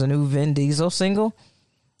hard as a new Vin Diesel single?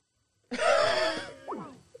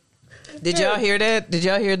 Did y'all hear that? Did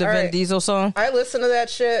y'all hear the Vin Diesel song? I listen to that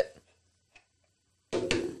shit.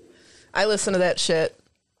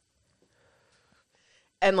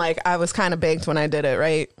 And like, I was kind of baked when I did it,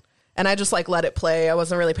 right? And I just like let it play. I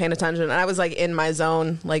wasn't really paying attention. And I was like in my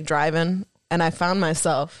zone, like driving. And I found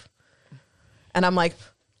myself. And I'm like,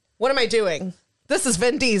 what am I doing? This is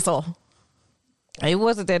Vin Diesel. It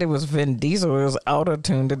wasn't that it was Vin Diesel. It was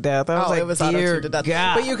auto-tuned to death. I was like, it was auto-tuned to death.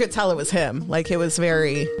 God. But you could tell it was him. Like it was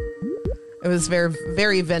very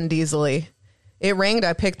Vin Diesel-y. It rang,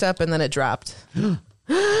 I picked up, and then it dropped.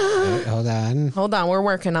 Hold on. We're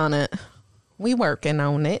working on it. We working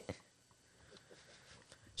on it.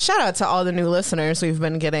 Shout out to all the new listeners we've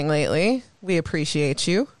been getting lately. We appreciate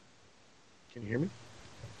you. Can you hear me?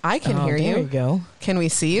 I can hear you. There we go. Can we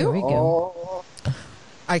see you? There we go.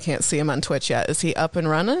 I can't see him on Twitch yet. Is he up and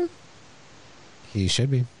running? He should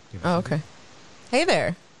be. Oh, okay. Hey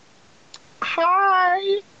there.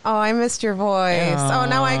 Hi. Oh, I missed your voice. Oh,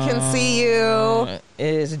 now I can see you. It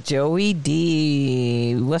is Joey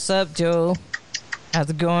D. What's up, Joe? How's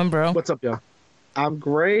it going, bro? What's up, y'all? I'm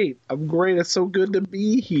great. It's so good to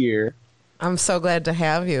be here. I'm so glad to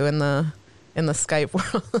have you in the Skype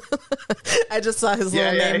world. I just saw his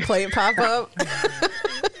little nameplate pop up.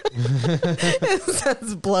 It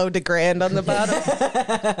says "Blow de Grand" on the bottom.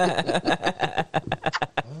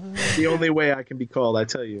 The only way I can be called, I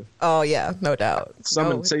tell you. Oh yeah, no doubt.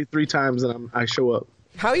 Someone say 3 times and I show up.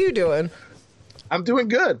 How are you doing? I'm doing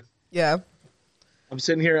good. Yeah. I'm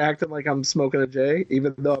sitting here acting like I'm smoking a J,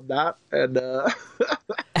 even though I'm not. And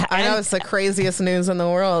I know it's the craziest news in the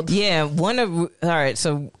world. Yeah, all right,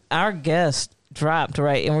 so our guest dropped,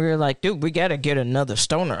 right, and we were like, dude, we gotta get another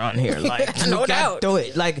stoner on here. Like, no we doubt. gotta do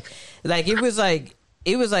it. Like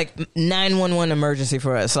it was like 911 emergency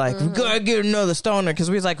for us. Like, we gotta get another stoner, because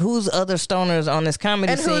we was like, who's other stoners on this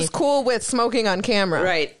comedy and scene? who's cool with smoking on camera?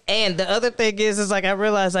 Right. And the other thing is like, I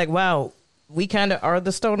realized, like, wow, we kind of are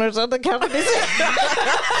the stoners of the comedy scene.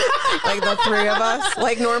 Like the 3 of us.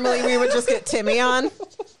 Like normally we would just get Timmy on.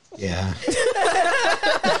 Yeah.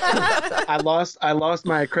 I lost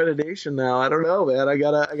my accreditation now. I don't know, man. I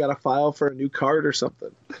gotta file for a new card or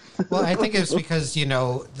something. Well, I think it's because,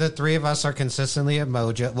 the 3 of us are consistently at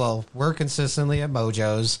Mojo. Well, we're consistently at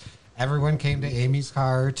Mojo's. Everyone came to Aimee's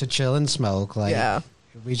car to chill and smoke. Like,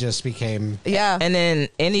 we just became... Yeah. And then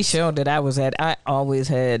any show that I was at, I always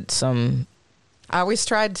had some... I always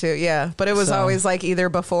tried to, yeah. But it was always like either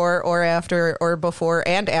before or after, or before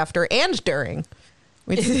and after and during.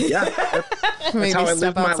 Yeah, that's how I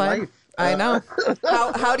live my life. I know.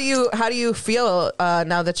 How do you feel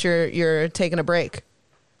now that you're taking a break?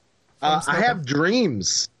 I have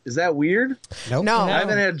dreams. Is that weird? Nope. No. I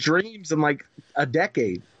haven't had dreams in like a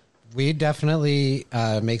decade. Weed definitely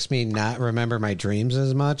makes me not remember my dreams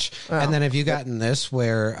as much. Oh. And then have you gotten this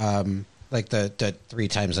where, like the 3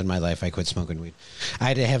 times in my life I quit smoking weed,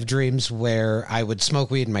 I'd have dreams where I would smoke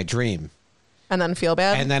weed in my dream. And then feel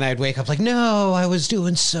bad? And then I'd wake up like, no, I was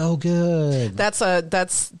doing so good. That's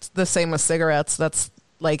the same with cigarettes. That's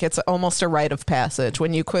like, it's almost a rite of passage.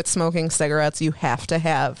 When you quit smoking cigarettes, you have to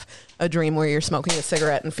have a dream where you're smoking a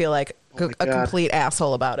cigarette and feel like a complete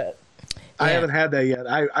asshole about it. I haven't had that yet.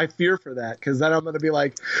 I fear for that, because then I'm going to be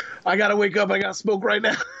like, I got to wake up. I got to smoke right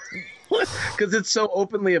now. Because it's so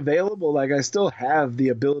openly available. Like, I still have the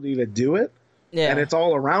ability to do it. Yeah. And it's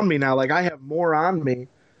all around me now. Like, I have more on me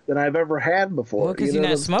than I've ever had before. Well, because you're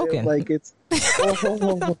not smoking. Like, it's... I've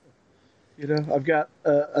got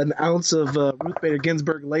an ounce of Ruth Bader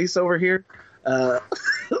Ginsburg lace over here.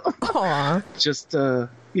 Aww. Just,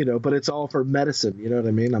 but it's all for medicine. You know what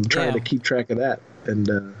I mean? I'm trying to keep track of that.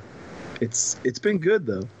 And it's been good,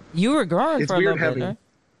 though. You were growing for a little bit, right?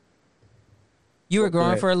 You were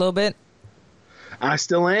growing for a little bit? I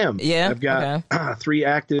still am. Yeah? I've got 3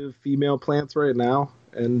 active female plants right now.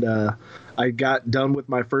 And I got done with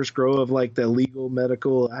my first grow of like the legal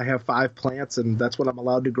medical. I have 5 plants, and that's what I'm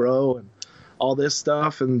allowed to grow and all this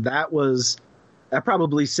stuff. And that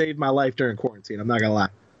probably saved my life during quarantine. I'm not going to lie.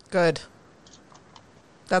 Good.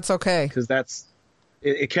 That's okay. Because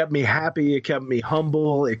it kept me happy. It kept me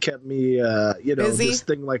humble. It kept me, busy. This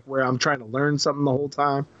thing like where I'm trying to learn something the whole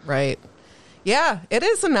time. Right. Yeah. It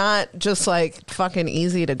is not just like fucking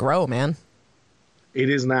easy to grow, man. It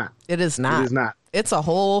is not. It is not. It is not. It's a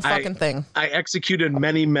whole fucking thing. I executed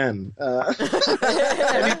many men,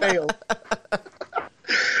 many males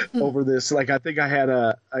over this. Like, I think I had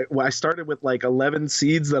I started with like 11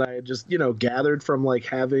 seeds that I had just, gathered from like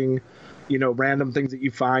having, random things that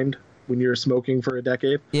you find when you're smoking for a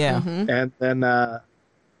decade. Yeah. Mm-hmm. And then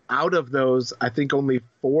out of those, I think only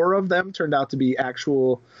 4 of them turned out to be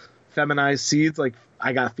actual feminized seeds. Like,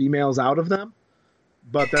 I got females out of them.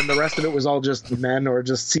 But then the rest of it was all just men or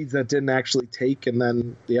just seeds that didn't actually take. And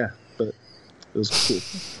then, but it was cool.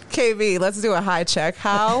 KB, let's do a high check.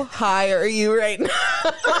 How high are you right now?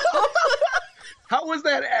 How was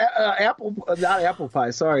that not apple pie,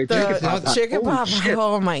 sorry. Chicken pie. Chicken pie.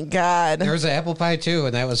 Oh, my God. There was an apple pie, too,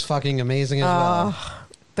 and that was fucking amazing as well.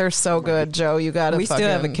 They're so good, Joe. You got to We still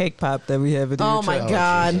have a cake pop that we have. Oh, my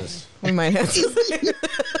God. Jesus. We might have to...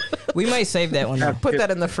 We might save that one. Put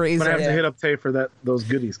that in the freezer. But I have to hit up Tay for those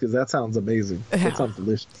goodies, because that sounds amazing. That sounds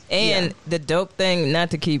delicious. And the dope thing,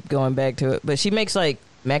 not to keep going back to it, but she makes like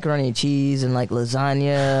macaroni and cheese and like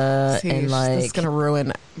lasagna. And like, it's gonna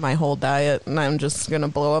ruin my whole diet, and I'm just gonna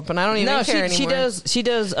blow up, and I don't even care anymore. She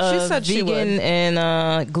does she said vegan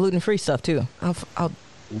and gluten free stuff too.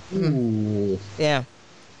 Ooh. Yeah.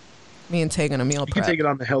 Me and Tegan a meal You prep. can take it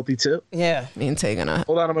on the healthy tip. Yeah. Me and Tegan a.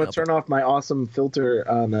 Hold on, I'm going to turn off my awesome filter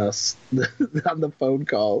on on the phone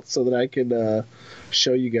call so that I can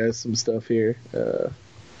show you guys some stuff here.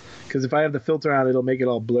 Because if I have the filter on, it'll make it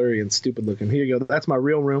all blurry and stupid looking. Here you go. That's my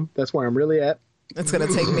real room. That's where I'm really at. It's going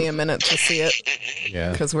to take me a minute to see it.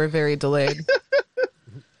 Yeah. Because we're very delayed.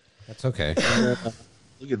 That's okay.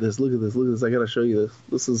 Look at this. Look at this. Look at this. I got to show you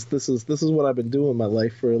this. This is what I've been doing in my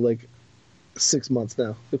life for like 6 months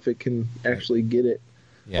now. If it can actually get it.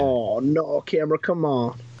 Yeah. Oh no, camera! Come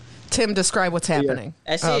on. Tim, describe what's happening.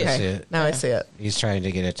 I see it. I see it. Now I see it. He's trying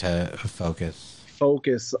to get it to focus.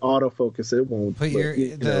 Autofocus. It won't. Put your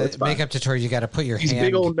the makeup tutorial. You got to put your These hand.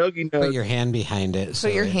 big old nuggy nugs. Put your hand behind it.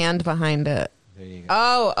 Put your hand behind it. There you go.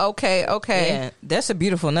 Oh, okay. Yeah, that's a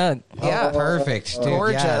beautiful nug. Yeah. Oh, perfect. Dude,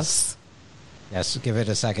 Gorgeous. Yes, give it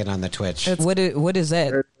a second on the Twitch. What is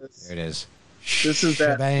that? There it is. There it is. This is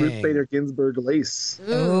that Shebang. Ruth Bader Ginsburg lace.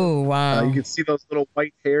 Oh, wow. You can see those little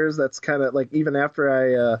white hairs. That's kind of like even after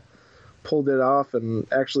I pulled it off and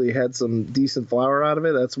actually had some decent flour out of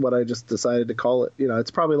it. That's what I just decided to call it. You know,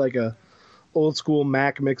 it's probably like a old school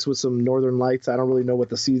Mac mixed with some Northern Lights. I don't really know what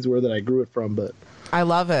the seeds were that I grew it from, but I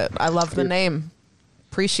love it. I love the name.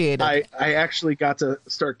 Appreciate it. I actually got to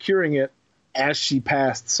start curing it as she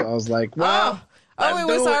passed. So I was like, wow. Oh, it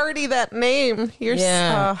was already that name. You're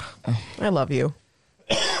Yeah. I love you.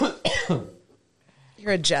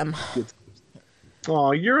 You're a gem.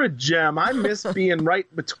 Oh, you're a gem. I miss being right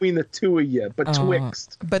between the two of you,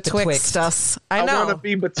 betwixt. Betwixt us. I know. want to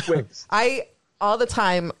be betwixt. All the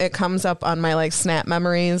time it comes up on my like snap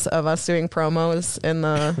memories of us doing promos in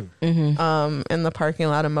the in the parking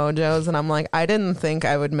lot of Mojo's, and I'm like, I didn't think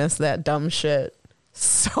I would miss that dumb shit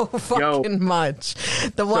so fucking much.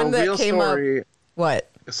 The one that came up.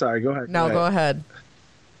 What? Sorry, go ahead. No, go ahead.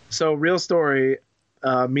 So, real story.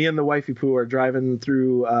 Me and the wifey poo are driving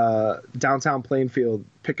through downtown Plainfield,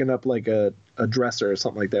 picking up like a dresser or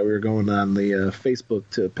something like that. We were going on the Facebook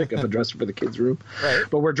to pick up a dresser for the kids' room. Right.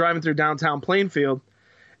 But we're driving through downtown Plainfield,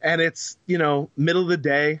 and it's, middle of the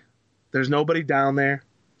day. There's nobody down there.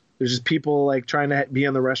 There's just people like trying to be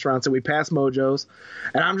in the restaurant. So we pass Mojo's,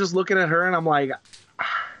 and I'm just looking at her, and I'm like,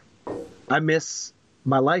 I miss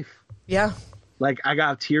my life. Yeah. Like, I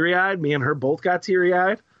got teary-eyed. Me and her both got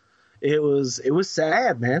teary-eyed. It was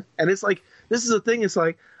sad, man. And it's like, this is the thing. It's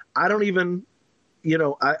like, I don't even,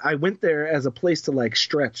 I went there as a place to like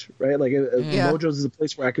stretch, right? Like Mojo's is a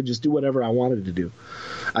place where I could just do whatever I wanted to do.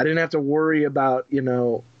 I didn't have to worry about,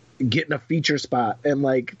 getting a feature spot and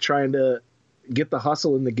like trying to get the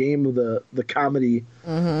hustle in the game of the comedy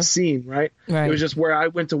scene, right? It was just where I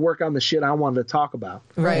went to work on the shit I wanted to talk about.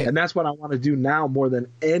 Right. And that's what I want to do now more than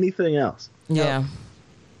anything else. Yeah.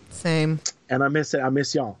 Same. And I miss it. I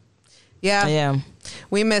miss y'all. Yeah. Yeah.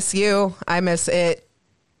 We miss you. I miss it.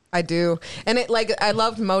 I do. And it I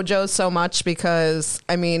loved Mojo so much because,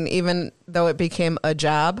 I mean, even though it became a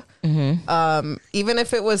job, even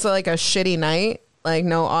if it was like a shitty night, like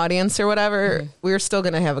no audience or whatever, we were still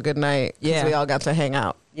going to have a good night because we all got to hang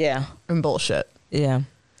out. Yeah. And bullshit. Yeah.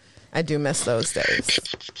 I do miss those days.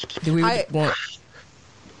 Do we want...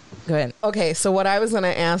 Go ahead. Okay, so what I was going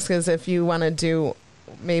to ask is if you want to do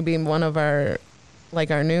maybe one of our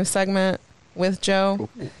new segment with Joe.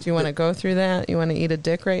 Do you want to go through that? You want to eat a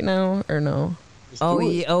dick right now or no? Yeah.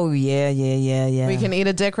 We can eat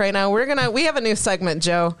a dick right now. We have a new segment,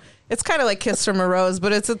 Joe. It's kind of like Kiss from a Rose,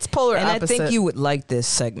 but it's polar and opposite. I think you would like this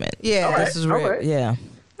segment. Yeah. All right. This is real. Right. Yeah.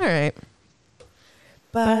 All right.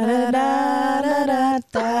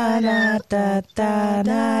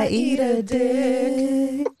 Eat a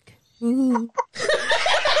dick. Ooh.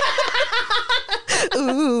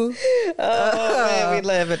 Ooh. Oh man, we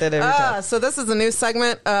laugh at that every time. So this is a new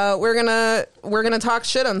segment. We're gonna talk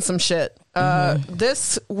shit on some shit.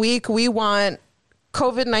 This week we want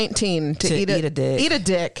COVID-19 to eat a dick. Eat a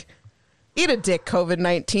dick. Eat a dick,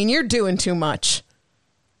 COVID-19. You're doing too much.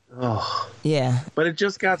 Oh. Yeah. But it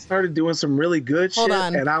just got started doing some really good shit.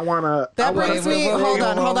 On. And I want to... That brings me... Hold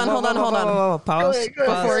on. Pause.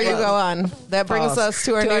 Before you go on. That brings us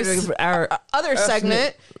to our other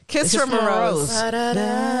segment, Kiss from a Rose.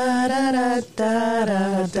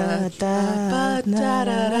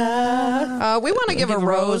 We want to give a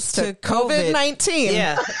rose to COVID-19.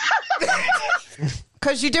 Yeah.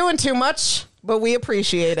 Because you're doing too much, but we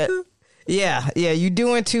appreciate it. Yeah, you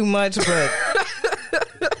doing too much, but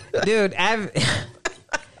dude,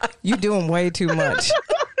 you doing way too much.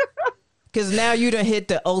 Because now you done hit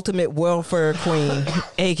the ultimate welfare queen,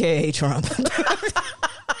 a.k.a. Trump.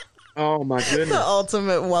 Oh my goodness! The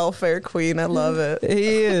ultimate welfare queen. I love it.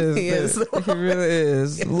 He is. He is. He really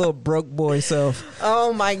is. Little broke boy self.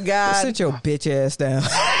 Oh my God! Sit your bitch ass down.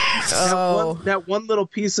 That one little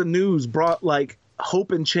piece of news brought like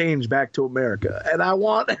hope and change back to America, and I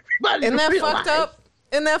want everybody. Isn't to that realize. fucked up?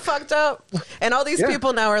 Isn't that fucked up? And all these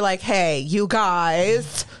people now are like, "Hey, you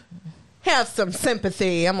guys, have some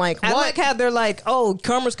sympathy." I'm like, what? I like how they're like, "Oh,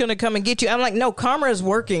 karma's gonna come and get you." I'm like, "No, karma is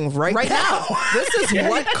working right now. This is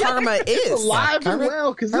what karma is. Alive and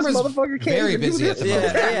well, because this motherfucker can't very even busy do at the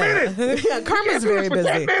this. moment. Yeah, karma's very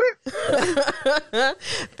busy.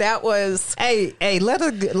 That was Hey, let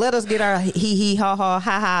us get our hee ha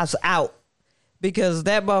ha's out. Because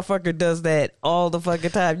that motherfucker does that all the fucking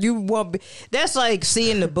time. That's like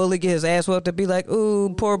seeing the bully get his ass whooped to be like,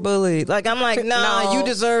 "Ooh, poor bully." Like, I'm like, nah, No. you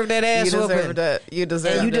deserve that ass you whooping. deserved it. You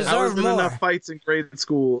deserved And you it. deserve I was in more. enough fights in grade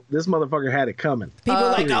school. This motherfucker had it coming. People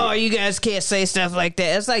like, "Oh, you guys can't say stuff like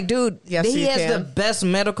that." It's like, dude, Yes, he you has the can. best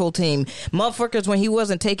medical team. Motherfuckers, when he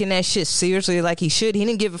wasn't taking that shit seriously like he should, he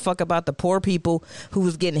didn't give a fuck about the poor people who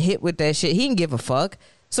was getting hit with that shit. He didn't give a fuck.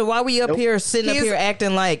 So why we up here sitting up here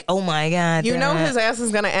acting like, "Oh my God," You know his ass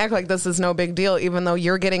is gonna act like this is no big deal, even though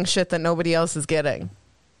you're getting shit that nobody else is getting.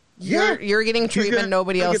 You're getting treatment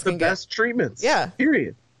nobody else can get. The best treatments. Yeah.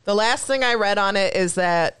 Period. The last thing I read on it is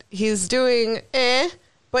that he's doing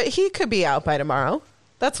but he could be out by tomorrow.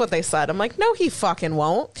 That's what they said. I'm like, no, he fucking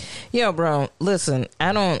won't. Yo, bro, listen,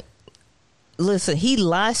 he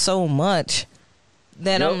lies so much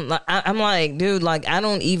that I'm like, dude, like, I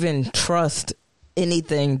don't even trust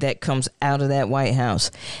anything that comes out of that White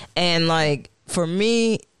House. And like, for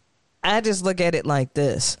me, I just look at it like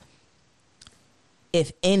this.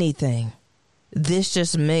 If anything, this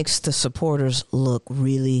just makes the supporters look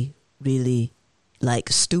really, really like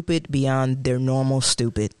stupid beyond their normal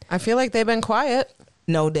stupid. I feel like they've been quiet.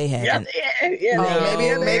 No, they haven't. Maybe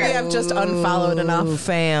I've just unfollowed enough.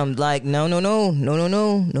 Fam, like, no.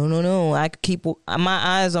 I could keep my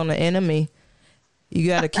eyes on the enemy. You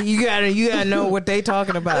gotta know what they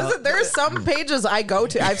talking about. Listen, there are some pages I go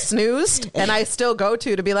to. I've snoozed, and I still go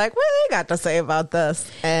to be like, what they got to say about this?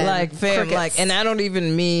 And like, fam, crickets. like, and I don't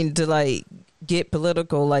even mean to like get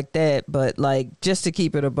political like that, but like just to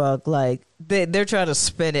keep it a buck, like they're trying to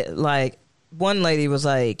spin it. Like, one lady was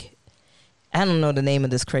like, I don't know the name of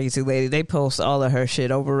this crazy lady. They post all of her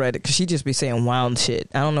shit over Reddit because she just be saying wild shit.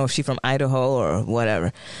 I don't know if she from Idaho or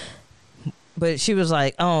whatever, but she was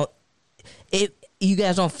like, "Oh, you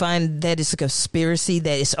guys don't find that it's a conspiracy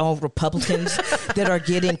that it's all Republicans that are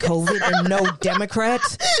getting COVID and no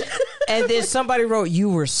Democrats?" And then somebody wrote, "You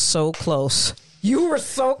were so close. You were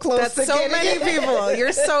so close." That's to so getting many it." people.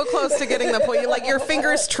 You're so close to getting the point. You're like, your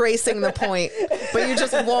finger's tracing the point, but you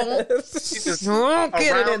just won't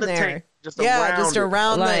get it in there. Just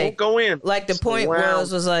around Like, the. Won't go in. Like, the Just point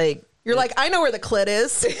around. was like, You're like, I know where the clit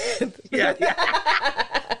is. Yeah.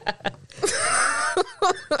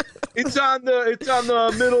 It's on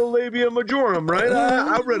the middle labia majorum, right?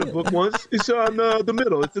 I read a book once. It's on the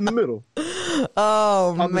middle. It's in the middle.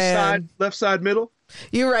 Oh, on man. the side, left side, middle.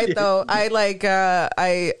 You're right, though. I like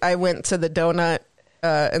I went to the donut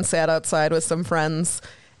and sat outside with some friends,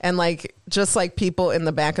 and like just like people in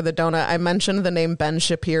the back of the donut, I mentioned the name Ben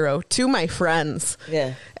Shapiro to my friends.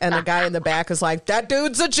 Yeah. And the guy in the back is like, "That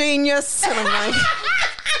dude's a genius," and I'm like.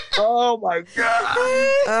 Oh my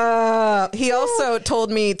God. He also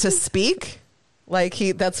told me to speak. Like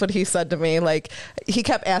that's what he said to me. Like he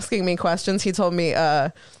kept asking me questions. He told me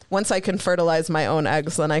once I can fertilize my own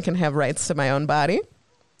eggs, then I can have rights to my own body,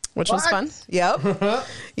 which was fun. Yep.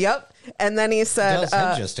 Yep. And then he said,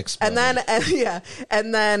 just exploded.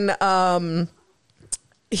 and then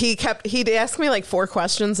he'd ask me like 4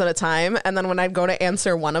 questions at a time. And then when I'd go to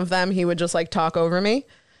answer one of them, he would just like talk over me.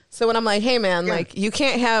 So when I'm like, "Hey man, like you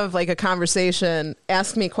can't have like a conversation,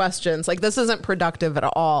 ask me questions. Like this isn't productive at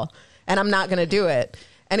all. And I'm not going to do it."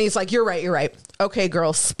 And he's like, "You're right. Okay,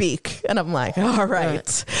 girl, speak." And I'm like, "All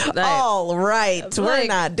right. All right. We're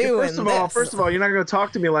not doing First of all, you're not going to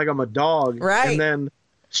talk to me like I'm a dog. Right. And then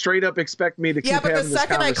straight up expect me to keep having but the this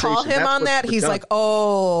second I call him on that, he's like,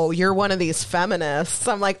 "Oh, you're one of these feminists."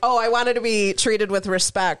 I'm like, "Oh, I wanted to be treated with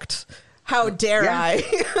respect. How dare I?"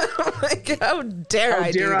 Like, how dare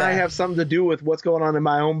I do that? I have something to do with what's going on in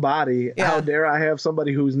my own body? Yeah. How dare I have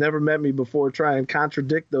somebody who's never met me before try and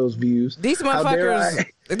contradict those views? These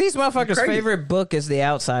motherfuckers' favorite book is The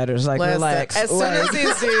Outsiders. Like, Listen, relax. as soon as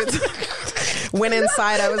these dudes went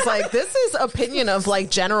inside, I was like, this is opinion of like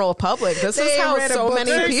general public. This is how so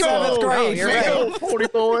many people. You're right.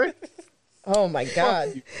 44. Oh my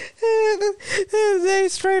God. They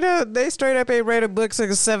straight up ain't read a book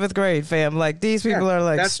since 7th grade, fam. Like, these people are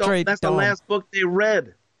like That's straight That's dumb. the last book they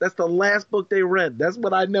read. That's the last book they read. That's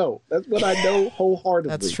what I know. That's what I know wholeheartedly.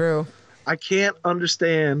 That's true. I can't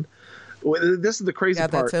understand. This is the crazy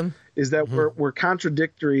part. Is that we're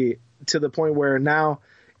contradictory to the point where now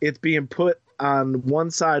it's being put on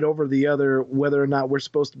one side over the other, whether or not we're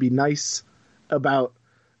supposed to be nice about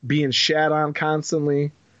being shat on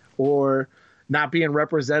constantly or not being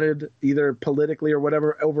represented either politically or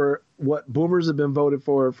whatever over what boomers have been voted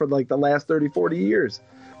for like the last 30, 40 years.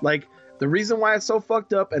 Like, the reason why it's so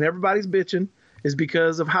fucked up and everybody's bitching is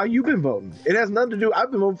because of how you've been voting. It has nothing to do.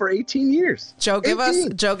 I've been voting for 18 years. Joe, give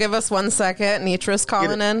us 1 second. Nitra's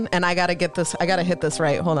calling in, and I gotta get this. I gotta hit this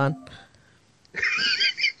right. Hold on.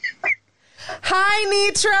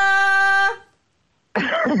 Hi, Nitra.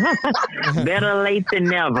 Better late than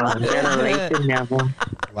never. Better late than never.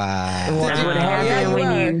 Wow. That's what happens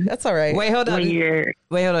when you. That's all right. Wait, hold on.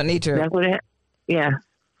 Nitra. That's what. Yeah.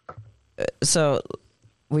 So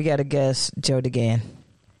we got to guess Joe DeGan.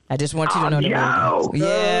 I just want you to know the Joe.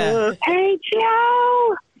 Yeah. Hey,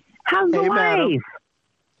 Joe. How's the wife? Madam.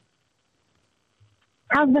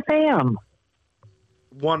 How's the fam?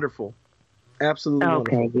 Wonderful. Absolutely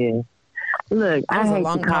Okay, wonderful. good. Look, I hate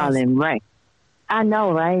to call him, right? I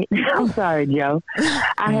know, right? I'm sorry, Joe.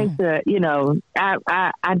 I hate to,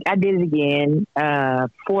 I did it again.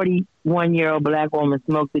 41-year-old black woman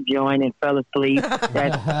smoked a joint and fell asleep.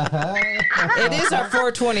 It is our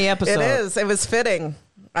 420 episode. It is. It was fitting.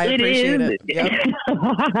 I appreciate it. Yep.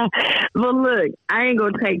 But look, I ain't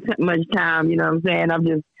gonna take much time. You know what I'm saying? I'm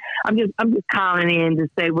just calling in to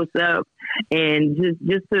say what's up and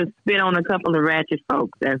just to spit on a couple of ratchet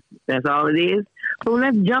folks. That's all it is. So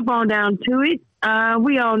let's jump on down to it.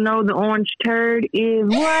 We all know the orange turd is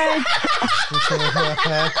what?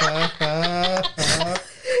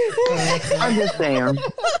 I'm just saying.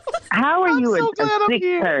 How are you a sick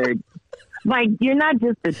turd? Like, you're not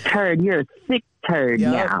just a turd, you're a sick turd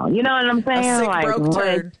now. You know what I'm saying? A sick, like, broke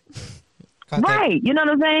turd. Right. You know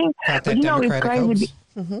what I'm saying? But you know, it's crazy.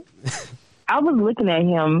 I was looking at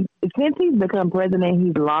him. Since he's become president,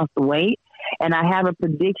 he's lost weight. And I have a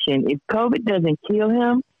prediction. If COVID doesn't kill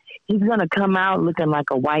him, he's going to come out looking like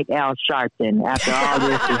a white Al Sharpton after all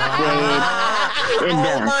this is said and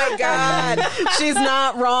done. Oh, my God. She's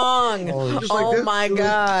not wrong. Oh, my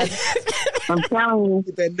God. I'm telling you,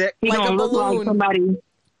 he's going to look like somebody.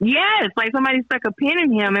 Yes, like somebody stuck a pin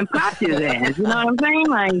in him and popped his ass. You know what I'm saying?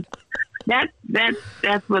 Like, that's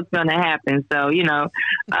what's going to happen. So,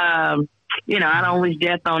 I don't wish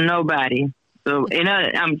death on nobody. So,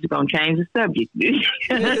 I'm just going to change the subject.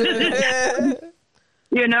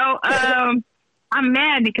 I'm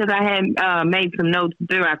mad because I had made some notes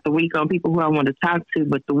throughout the week on people who I want to talk to,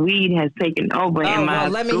 but the weed has taken over in my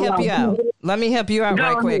let me help you out. Let me help you out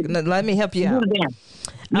right quick. Let me help you out. Do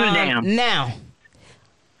it down. Now,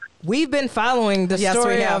 we've been following the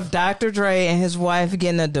story of Dr. Dre and his wife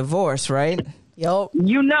getting a divorce, right? Yep.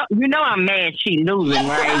 You know I'm mad she losing,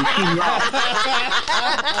 right? She lost.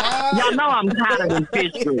 Y'all know I'm tired of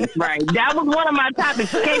fish grease, right? That was one of my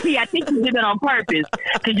topics. KP, I think you did it on purpose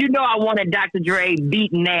because I wanted Dr. Dre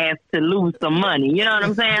beating ass to lose some money. You know what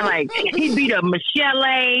I'm saying? Like, he beat a Michelle.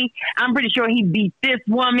 I'm pretty sure he beat this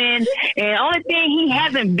woman. And the only thing he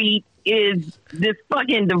hasn't beat is this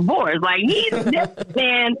fucking divorce. Like,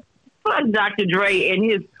 man, fuck Dr. Dre and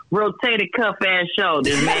his rotated cuff ass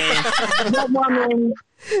shoulders, man. That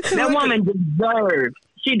woman deserves.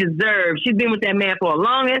 She deserves. She's been with that man for a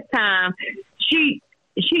longest time. She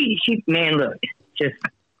man, look, just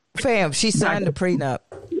fam. She signed the prenup.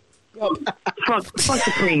 Fuck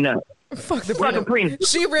the prenup. Fuck the prenup.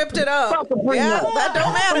 She ripped it up. Fuck the prenup. Yeah, that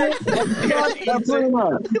don't matter.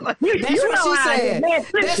 That's what she said.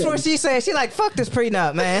 That's what she said. She like, fuck this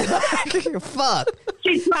prenup, man. Fuck.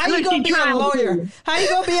 How you gonna be a lawyer? How you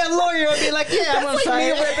gonna be a lawyer and be like, yeah, I'm gonna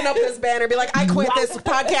sign me ripping up this banner, be like, I quit, this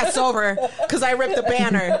podcast's over because I ripped the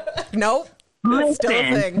banner. Nope.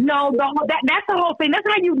 Listen, no, that's the whole thing. That's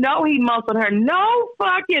how you know he muscled her. No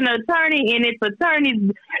fucking attorney in its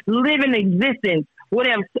attorney's living existence would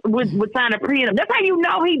sign a prenup. That's how you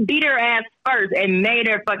know he beat her ass first and made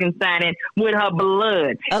her fucking sign it with her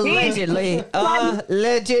blood. Allegedly.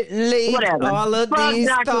 Whatever. All of these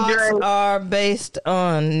thoughts are based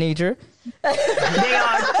on Nitra. They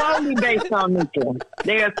are solely based on Nitra.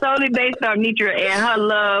 They are solely based on Nitra and her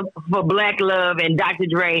love for black love, and Dr.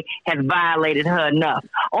 Dre has violated her enough.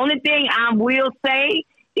 Only thing I will say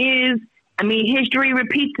is, history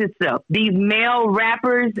repeats itself. These male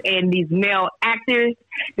rappers and these male actors,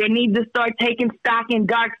 they need to start taking stock in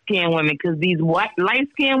dark-skinned women because these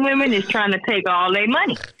light-skinned women is trying to take all their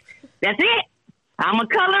money. That's it. I'm a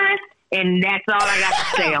colorist. And that's all I got to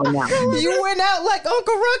say on that. You went out like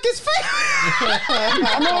Uncle Ruckus'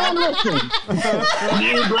 Man, listen.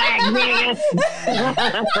 You black niggas.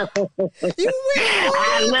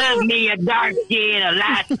 I love me a dark skin, a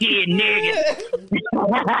light skin nigga.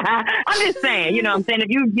 I'm just saying, you know what I'm saying?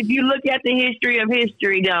 If you look at the history of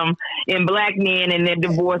historydom in black men and their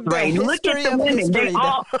divorce rate, look at the women. They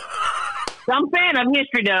all... I'm fan of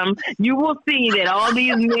historydom. You will see that all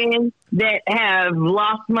these men that have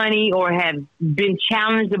lost money or have been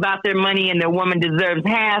challenged about their money and their woman deserves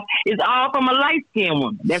half is all from a light-skinned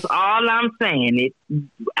woman. That's all I'm saying.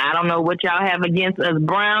 I don't know what y'all have against us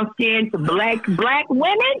brown-skinned to black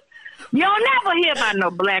women. You'll never hear about no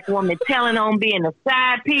black woman telling on being a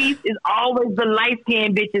side piece. It's always the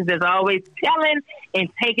light-skinned bitches that's always telling and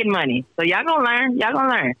taking money. So y'all gonna learn.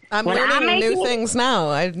 I'm learning new things now.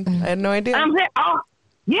 I had no idea. I'm saying,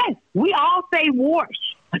 yes, we all say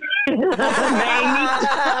wash. That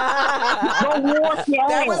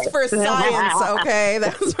was for science, okay?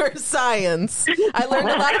 That was for science. I learned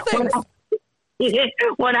a lot of things.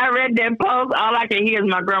 When I read that post, all I could hear is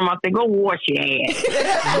my grandma say, "Go wash your ass."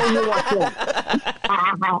 Go wash your ass.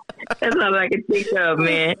 That's all I could think of,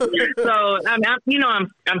 man. So I'm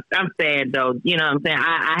sad though. You know what I'm saying?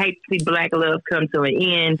 I hate to see black love come to an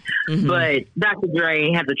end, but Dr.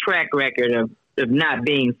 Dre has a track record of not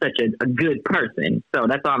being such a good person. So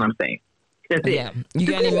that's all I'm saying. That's it. Yeah. You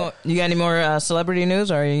got any more celebrity news?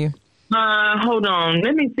 Or are you? Hold on.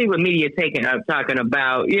 Let me see what media talking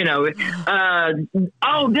about. You know, this is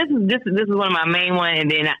one of my main ones,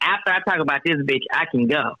 and then after I talk about this bitch, I can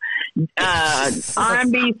go.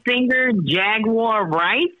 R&B singer Jaguar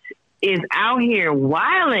Wright is out here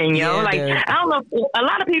wilding, yo. Yeah, like dude. I don't know. A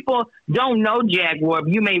lot of people don't know Jaguar.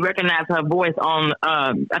 You may recognize her voice on.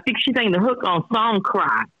 I think she sang the hook on "Song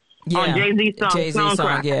Cry" on Jay-Z's song "Song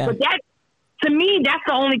Cry." Yeah. But to me, that's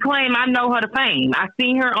the only claim I know her to fame. I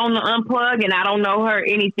seen her on the Unplug, and I don't know her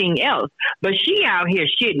anything else. But she out here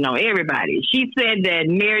shitting on everybody. She said that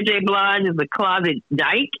Mary J. Blige is a closet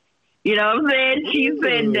dyke. You know what I'm saying? She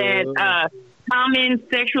said that Common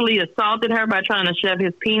sexually assaulted her by trying to shove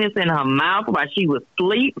his penis in her mouth while she was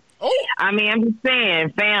asleep. I mean, I'm just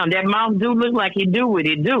saying, fam, that mouth do look like he do what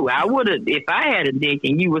he do. I would have, if I had a dick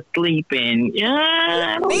and you was sleeping.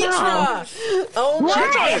 I don't know. She's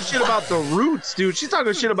talking shit about the roots, dude. She's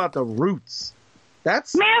talking shit about the roots.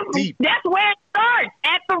 That's deep. That's where it starts,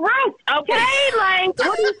 at the roots, okay? Like,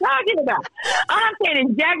 what are you talking about? All I'm saying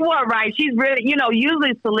is Jaguar, right? She's really,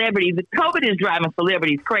 usually celebrities, COVID is driving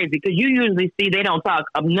celebrities crazy because you usually see they don't talk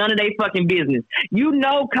of none of their fucking business. You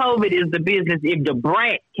know COVID is the business if the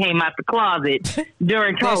brat came out the closet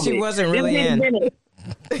during COVID. She wasn't really in.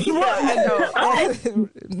 She wasn't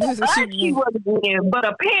in, but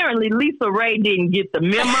apparently Lisa Ray didn't get the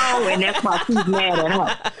memo, and that's why she's mad at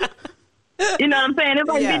her. You know what I'm saying? It's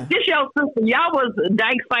like, this your sister. Y'all was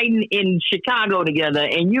dyke fighting in Chicago together,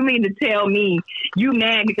 and you mean to tell me you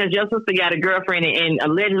mad because your sister got a girlfriend and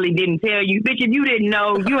allegedly didn't tell you? Bitch, if you didn't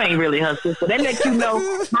know, you ain't really her sister. That lets you know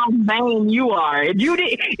how vain you are. You're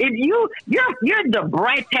the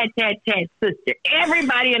bright tat sister.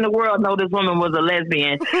 Everybody in the world know this woman was a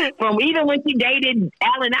lesbian. From even when she dated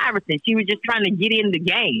Allen Iverson, she was just trying to get in the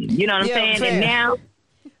game. You know what I'm saying? Fam. And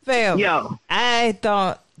now, I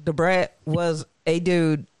thought the brat was a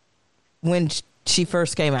dude when she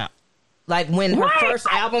first came out. Like when her first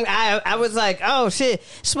album, I was like, oh shit.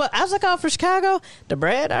 So I was like, oh, for Chicago, the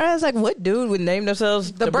brat. I was like, what dude would name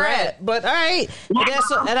themselves the brat? But all right,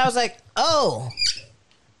 and I was like, oh.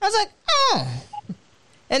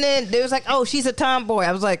 And then they was like, oh, she's a tomboy.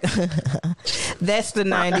 I was like, that's the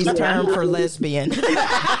 90s term for lesbian.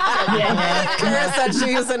 Kara said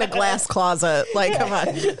she was in a glass closet. Like, come on.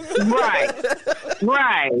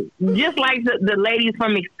 Right. Just like the ladies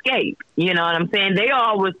from Escape. You know what I'm saying? They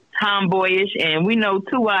all was tomboyish, and we know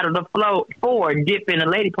 2 out of the 4 dip in a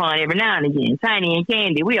lady pond every now and again. Tiny and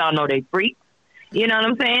Candy, we all know they freaks. You know what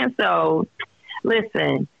I'm saying? So,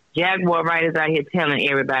 listen. Jaguar Writers out here telling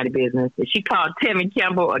everybody business. She called Tevin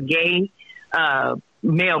Campbell a gay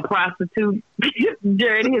male prostitute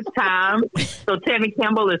during his time. So Tevin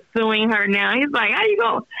Campbell is suing her now. He's like, how you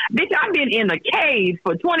going? Bitch, I've been in the cave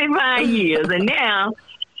for 25 years, and now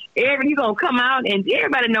you going to come out, and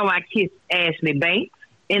everybody know I kissed Ashley Banks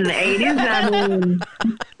in the 80s.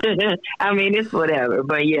 I mean, it's whatever.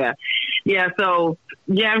 But yeah, so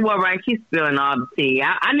Jaguar, right, she's spilling all the tea.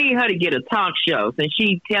 I need her to get a talk show since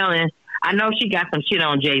she's telling I know she got some shit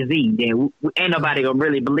on Jay-Z that ain't nobody gonna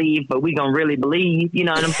really believe, but we gonna really believe. You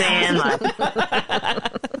know what I'm saying? Like,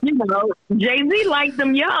 you know, Jay-Z liked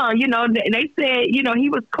them young. You know, they said, you know, he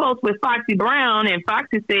was close with Foxy Brown, and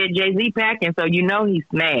Foxy said Jay-Z packing, so you know he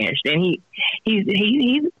smashed. And he's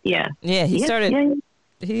yeah. Yeah, he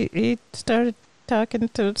started talking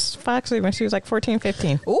to Foxy when she was like 14,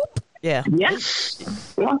 15. Oop. Yeah. Yeah.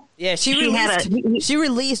 Yeah, she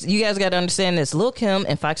released, you guys got to understand this. Lil' Kim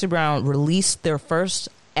and Foxy Brown released their first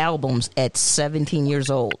albums at 17 years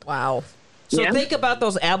old. Wow. So think about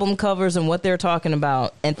those album covers and what they're talking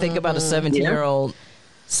about, and think about a 17-year-old.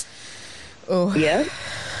 Oh. Yeah.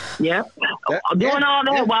 Yeah. Doing all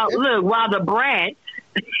that while the Brats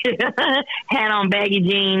had on baggy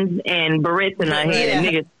jeans and barrettes in her head.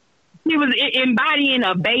 Niggas. She was embodying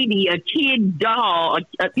a baby, a kid doll.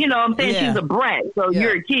 You know what I'm saying? She's a brat, so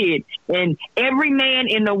you're a kid. And every man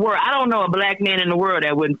in the world, I don't know a black man in the world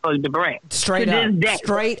that wouldn't fuck the brat. Straight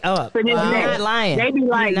up. You're not lying. They be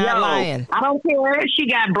like, you're not lying. I don't care. She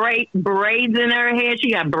got braids in her head.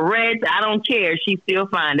 She got barrettes. I don't care. She's still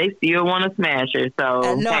fine. They still want to smash her.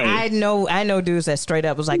 So no, hey. I know dudes that straight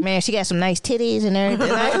up was like, man, she got some nice titties and everything.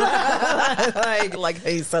 like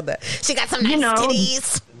he said that. She got some nice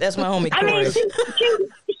titties. That's my homie Corey. I mean,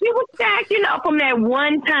 she was stacked, you know, from that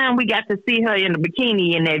one time we got to see her in the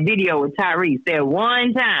bikini in that video with Tyrese. That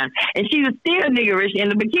one time. And she was still niggerish in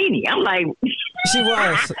the bikini. I'm like...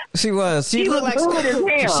 She was. She looked like good as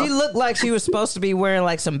hell. She looked like she was supposed to be wearing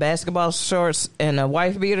like some basketball shorts and a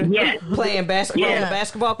wife beater. Playing basketball on the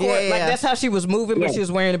basketball court. Like that's how she was moving, but she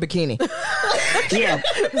was wearing a bikini.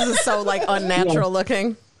 This is so like unnatural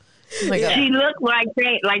looking. She looked like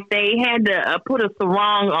they had to put a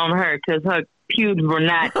sarong on her because her pubes were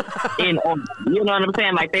not in on. You know what I'm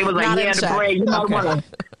saying? Like they was like, the braid.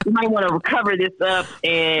 You might want to cover this up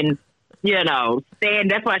and stand.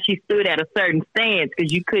 That's why she stood at a certain stance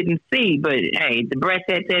because you couldn't see. But hey, the breast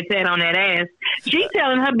that on that ass. She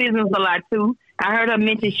telling her business a lot too. I heard her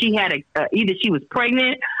mention she had either she was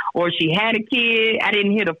pregnant or she had a kid. I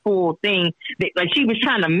didn't hear the full thing. Like she was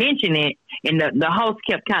trying to mention it, and the host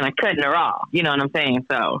kept kind of cutting her off. You know what I'm saying?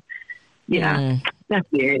 So, that's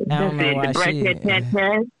it. That's it. The breast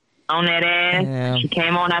tat on that ass. Yeah. She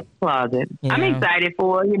came on out the closet. Yeah. I'm excited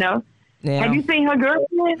for her. You know. Yeah. Have you seen her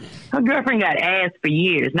girlfriend? Her girlfriend got ass for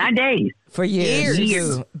years, not days. For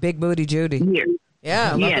years. Big Booty Judy. Years.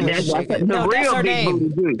 Yeah, that's the real Big Booty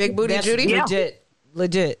Judy. Big Booty Judy?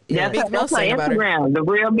 Legit. Yeah. That's her Instagram. The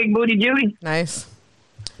real Big Booty Judy. Nice.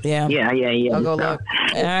 Yeah. I'll go look.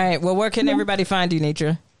 All right. Well, where can everybody find you,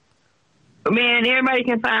 Nitra? Man, everybody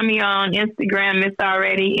can find me on Instagram, Miss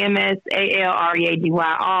Already, MSALREADY,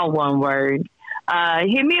 all one word.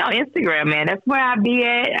 Hit me on Instagram, man. That's where I be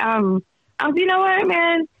at. You know what,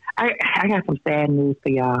 man? I got some sad news for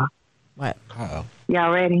y'all. What? Uh-oh.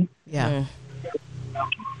 Y'all ready? Yeah.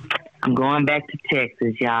 I'm going back to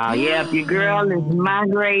Texas, y'all. Yep, your girl is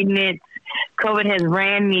migrating. COVID has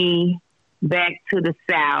ran me back to the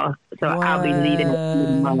South, so I'll be leaving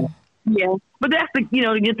it. Yeah, but that's the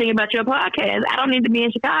good thing about your podcast. I don't need to be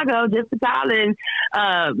in Chicago just to call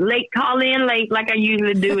in late like I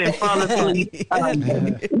usually do and fall asleep. No, I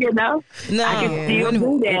can still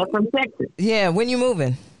do that from Texas. Yeah, when you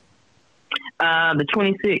moving? The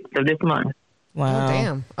 26th of this month. Wow. Oh,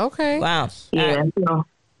 damn. Okay. Wow. Yeah.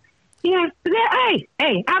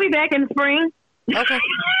 Hey, I'll be back in the spring. Okay.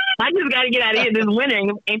 I just got to get out of here this winter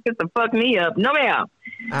and ain't just to fuck me up. No, ma'am.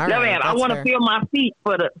 All no, right, ma'am. I want to feel my feet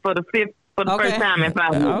for the first time in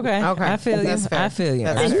 5 years. Okay. I feel you.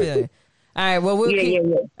 All right. Well,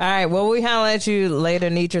 All right. Well, we holler at you later,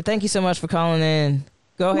 Nitra. Thank you so much for calling in.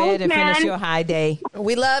 Go ahead and finish your high day.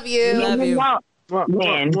 We love you. Love you.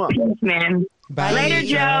 Man, peace, man. Bye. Later,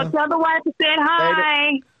 Joe. Tell the wife I said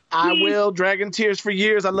hi. Later. I will. Dragon tears for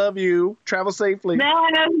years. I love you. Travel safely.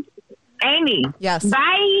 Aimee. Yes. Bye.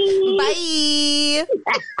 Bye.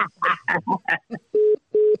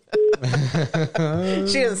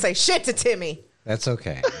 She doesn't say shit to Timmy. That's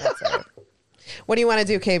okay. That's all right. What do you want to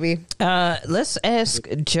do, KB? Let's ask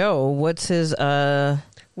Joe. What's his?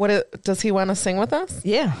 Does he want to sing with us?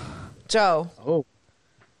 Yeah. Joe. Oh.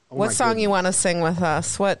 What song you want to sing with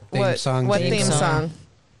us? What theme song?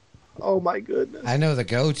 Oh my goodness! I know the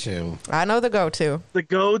go-to. I know the go-to. The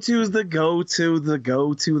go-to's the go-to. The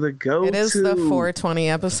go-to. The go-to. It is the 420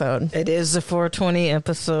 episode. It is the 420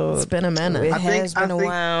 episode. It's been a minute. It has been a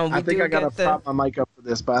while. I think I gotta prop my mic up for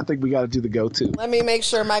this, but I think we gotta do the go-to. Let me make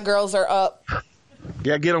sure my girls are up.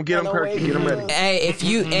 Yeah, get them perky, get them ready.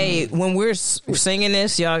 Hey, when we're singing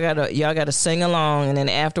this, y'all gotta sing along, and then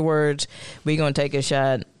afterwards we gonna take a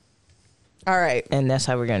shot. All right, and that's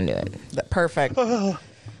how we're gonna do it. Perfect.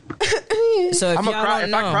 So if I'm gonna y'all cry.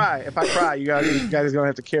 don't know, If I cry, you guys gonna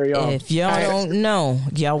have to carry on. if y'all don't know,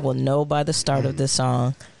 y'all will know by the start of this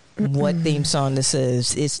song what theme song this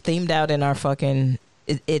is. It's themed out in our fucking.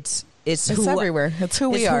 It's everywhere. It's who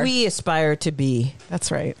we are. Who we aspire to be.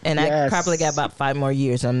 That's right. And I probably got about 5 more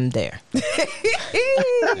years. I'm there.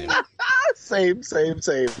 Same.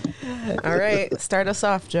 All right, start us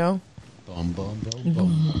off, Joe. Boom, boom, boom,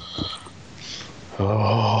 boom.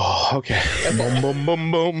 Oh, okay. Boom, boom,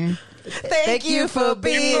 boom, boom. Thank you for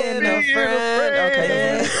being a friend.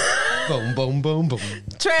 Okay. Boom, boom, boom, boom.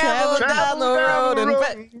 Travel down the road and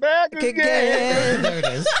back again. There it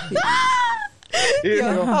is.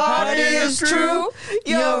 Your heart is true.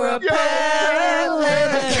 You're a pal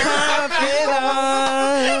and a confidant.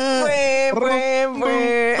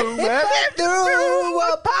 Through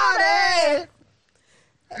a party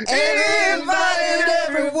and invited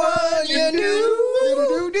everyone you knew.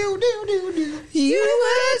 You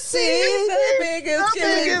would see the biggest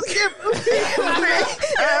gift.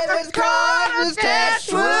 And his card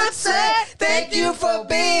attached would say, "Thank you for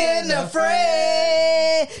being a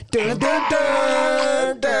friend." Dun, dun,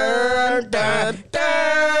 dun, dun, dun,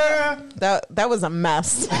 dun. That was a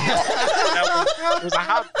mess. It was a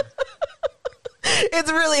hot.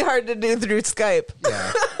 It's really hard to do through Skype.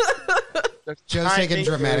 Yeah. Joe's taking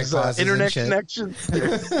dramatic pauses. Internet and shit. connection.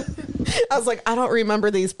 I was like, I don't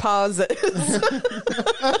remember these pauses.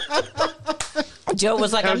 Joe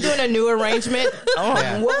was like, I'm doing a new arrangement.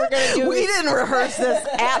 Yeah. What we're going to do We didn't rehearse this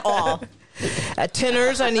at all. at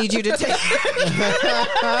tenors, I need you to take.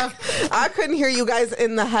 I couldn't hear you guys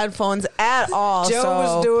in the headphones at all. Joe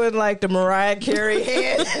was doing like the Mariah Carey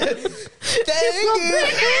hand. Thank you.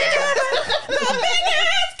 The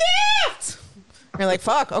biggest gift. You're like,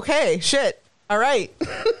 fuck, okay, shit. All right.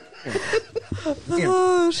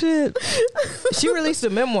 Oh, shit. She released a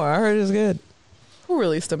memoir. I heard it's good. Who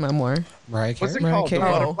released a memoir? Mariah Carey. What's it called? The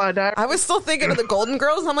Butterfly Diary? I was still thinking of the Golden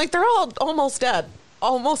Girls. I'm like, they're all almost dead.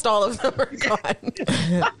 Almost all of them are gone.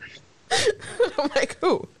 I'm like,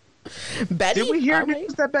 who? Betty? Did we hear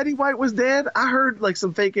news that Betty White was dead? I heard like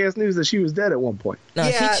some fake ass news that she was dead at one point. No,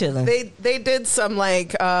 Yeah, she chilling. they did some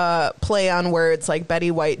like play on words, like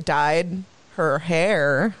Betty White dyed her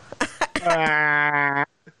hair.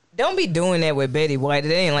 Don't be doing that with Betty White.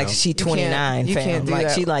 It ain't like she 29, you fam. can't do like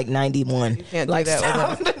that. she like 91. You can't like do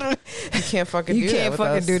that with us. You can't fucking You do can't that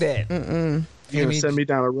fucking with us. do that. You're gonna send me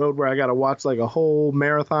down a road where I gotta watch like a whole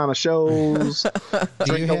marathon of shows.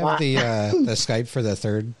 Do you have the Skype for the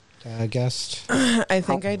third guest? I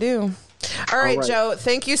think I do. All right, Joe.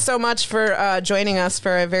 Thank you so much for joining us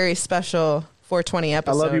for a very special 420 I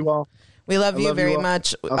episode. love you all. We love you very all.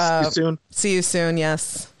 much. I'll see you soon. See you soon.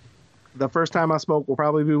 Yes. The first time I smoke will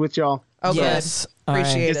probably be with y'all. Oh, Yes. good. All right.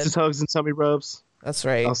 Appreciate Kisses, it. hugs, and tummy rubs. That's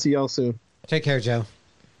right. I'll see y'all soon. Take care, Joe.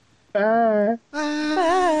 Bye.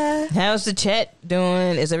 How's the chat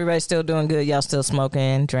doing? Is everybody still doing good? Y'all still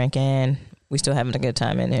smoking, drinking? We still having a good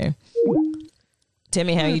time in here.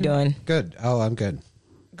 Timmy, how you doing? Good. Oh, I'm good.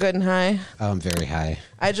 Good and high. Oh, I'm very high.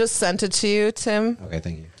 I just sent it to you, Tim. Okay,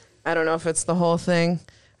 thank you. I don't know if it's the whole thing.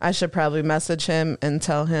 I should probably message him and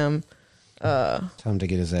tell him. Tell him to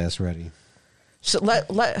get his ass ready. Let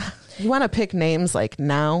you want to pick names like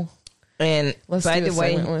now? And Let's by do a the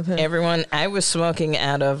way, segment with him. everyone, I was smoking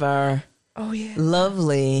out of our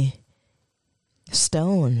lovely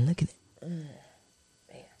stone. Look at it.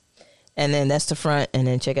 And then that's the front, and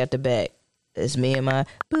then check out the back. It's me and my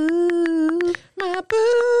boo.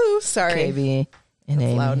 Sorry, KB and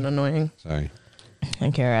Aimee. loud and annoying. Sorry.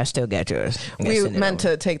 And Kara, I still got yours. We meant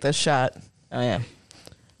to take this shot Oh, yeah.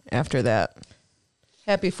 after that.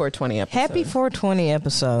 Happy 420 episode. Happy 420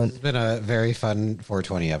 episode. It's been a very fun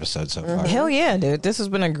 420 episode so far. Hell yeah, dude. This has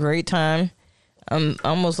been a great time. I'm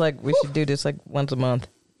almost like we should do this like once a month.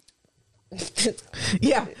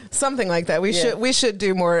 Yeah, something like that. We should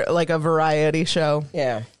do more like a variety show.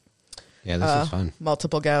 Yeah. Yeah, this is fun.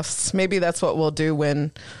 Multiple guests. Maybe that's what we'll do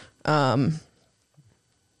when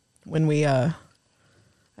we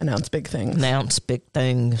announce big things. Announce big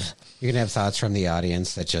things. You can have thoughts from the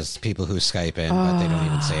audience that just people who Skype in, but they don't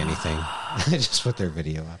even say anything. They just put their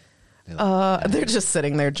video up. They're just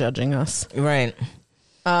sitting there judging us. Right.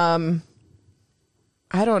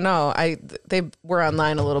 I don't know. They were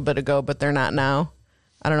online a little bit ago, but they're not now.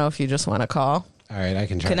 I don't know if you just want to call. All right, I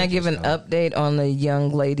can try. Can I give an update on the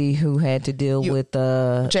young lady who had to deal with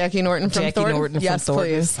Jackie Norton from Thornton? Yes,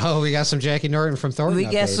 please. Oh, we got some Jackie Norton from Thornton. We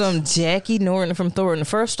got updates. some Jackie Norton from Thornton.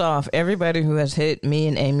 First off, everybody who has hit me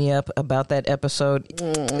and Aimee up about that episode,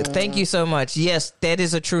 thank you so much. Yes, that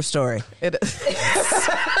is a true story. It's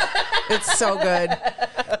so good.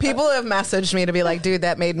 People have messaged me to be like, dude,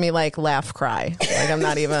 that made me like laugh, cry. Like, I'm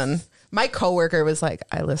not even. My coworker was like,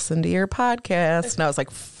 I listened to your podcast. And I was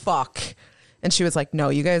like, fuck. And she was like, no,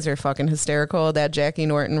 you guys are fucking hysterical. That Jackie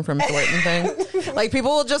Norton from Thornton thing. Like,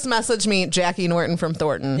 people will just message me, Jackie Norton from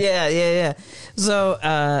Thornton. Yeah.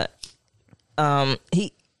 So,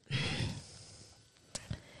 he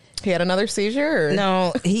had another seizure? Or?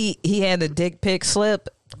 No, he had a dick pic slip.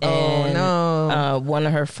 And, one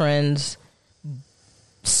of her friends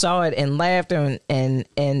saw it and laughed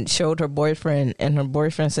and showed her boyfriend, and her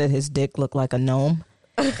boyfriend said his dick looked like a gnome.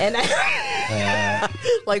 And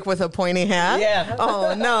like with a pointy hat? Yeah.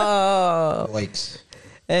 Oh, no. Likes.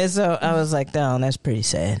 And so I was like, "Damn, that's pretty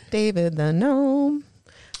sad." David the gnome.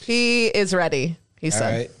 He is ready, he said.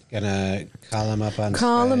 All right. Gonna call him up on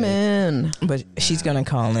Call Skype. him in. But she's going to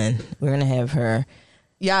call in. We're going to have her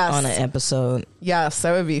on an episode. Yes,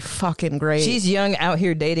 that would be fucking great. She's young out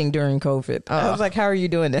here dating during COVID. I was like, how are you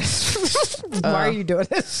doing this? Why are you doing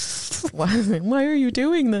this? Why are you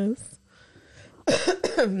doing this?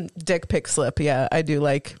 Dick pic slip. Yeah, I do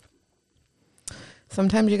like.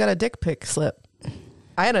 Sometimes you got a dick pic slip.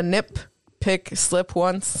 I had a nip pic slip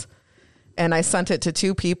once, and I sent it to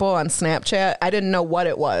 2 people on Snapchat. I didn't know what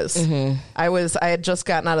it was. Mm-hmm. I had just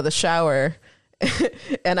gotten out of the shower,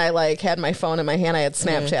 and I like had my phone in my hand. I had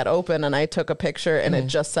Snapchat open, and I took a picture, and it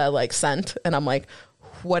just said like sent, and I'm like,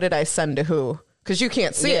 what did I send to who? Because you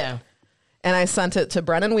can't see it. And I sent it to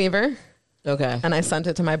Brennan Weaver. Okay. And I sent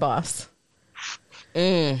it to my boss.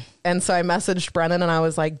 And so I messaged Brennan, and I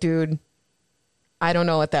was like, dude, I don't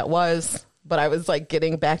know what that was, but I was like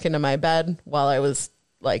getting back into my bed while I was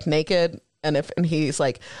like naked. And he's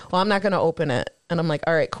like, well, I'm not going to open it. And I'm like,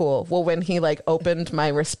 all right, cool. Well, when he like opened my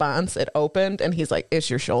response, it opened, and he's like, it's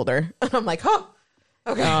your shoulder. And I'm like, oh,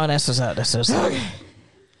 okay. Oh, that's what's up. That's what's up.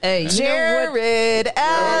 Hey, Jared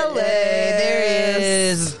Ellis. There he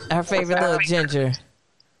is. Our favorite little ginger.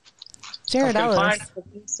 Jared Ellis.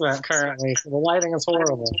 Currently, so the lighting is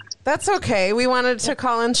horrible. That's okay. We wanted to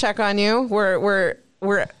call and check on you. We're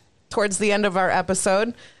towards the end of our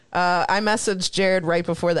episode. I messaged Jared right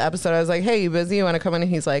before the episode. I was like, hey, you busy? You want to come in? And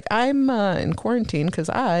he's like, I'm in quarantine because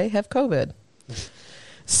I have COVID.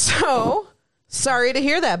 So, sorry to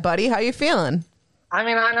hear that, buddy. How you feeling? I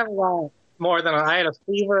mean, I never got more than I had a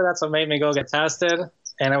fever. That's what made me go get tested.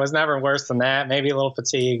 And it was never worse than that. Maybe a little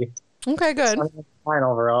fatigue. Okay, good. So I'm fine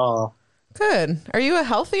overall. Good. Are you a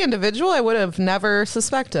healthy individual? I would have never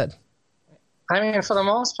suspected. I mean, for the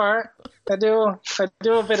most part, I do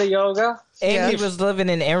a bit of yoga. Aimee was living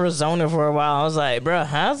in Arizona for a while. I was like, bro,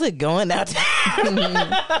 how's it going out there?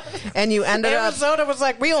 And you ended up... Arizona was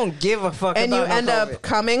like, we don't give a fuck and about you end up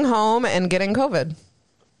coming home and getting COVID.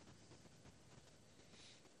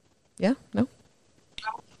 Yeah? No?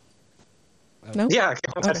 No? Yeah,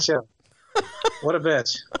 that shit. What a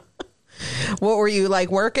bitch. What were you like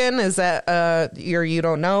working? Is that you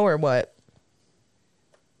don't know or what?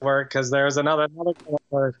 Work, because there was another girl at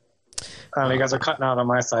work. You guys are cutting out on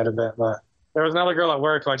my side a bit, but there was another girl at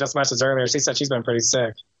work who I just messaged earlier. She said she's been pretty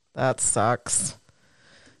sick. That sucks.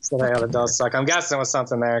 So yeah, it does suck. I'm guessing it was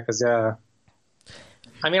something there because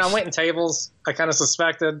I mean, I'm waiting tables. I kind of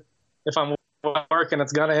suspected if I'm working,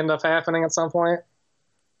 it's gonna end up happening at some point.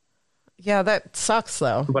 Yeah, that sucks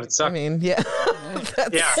though. But it sucks. I mean, yeah,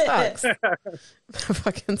 that sucks. That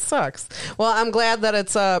fucking sucks. Well, I'm glad that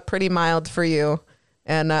it's pretty mild for you.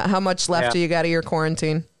 And how much left do you got of your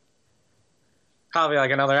quarantine? Probably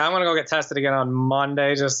like another. I'm gonna go get tested again on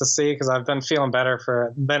Monday just to see because I've been feeling better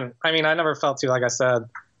I mean, I never felt too, like I said,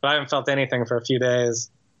 but I haven't felt anything for a few days.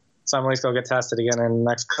 So I'm at least go get tested again in the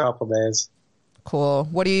next couple days. Cool.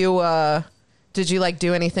 What do you? Did you like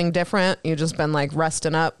do anything different? You just been like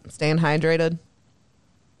resting up, staying hydrated?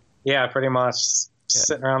 Yeah, pretty much. Just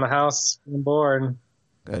sitting around the house, being bored.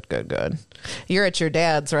 Good. You're at your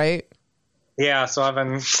dad's, right? Yeah, so I've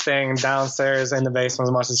been staying downstairs in the basement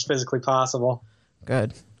as much as physically possible.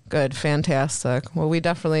 Good. Fantastic. Well, we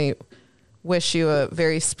definitely wish you a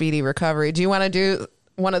very speedy recovery. Do you want to do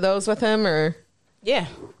one of those with him or? Yeah.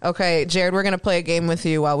 Okay, Jared, we're going to play a game with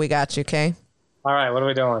you while we got you, okay? All right, what are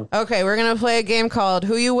we doing? Okay, we're going to play a game called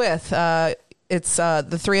Who You With? It's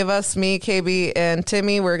the three of us, me, KB, and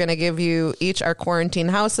Timmy. We're going to give you each our quarantine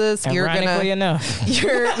houses. Ironically enough.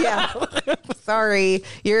 Sorry.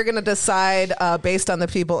 You're going to decide based on the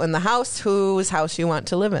people in the house whose house you want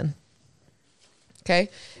to live in. Okay?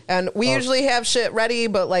 And we usually have shit ready,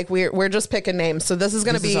 but like we're just picking names. So this is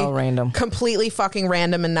going to be all random. Completely fucking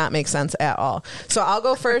random and not make sense at all. So I'll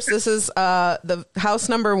go first. This is the house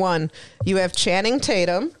number 1. You have Channing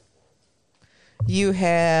Tatum. You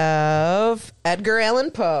have Edgar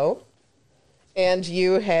Allan Poe. And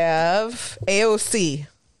you have AOC.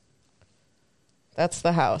 That's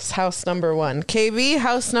the house. House number 1. KB,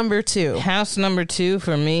 house number 2. House number 2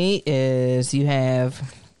 for me is you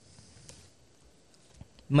have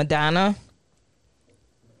Madonna,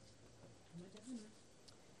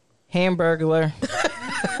 Hamburglar,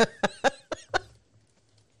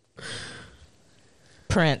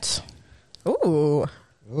 Prince. Ooh.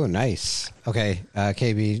 Ooh, nice. Okay,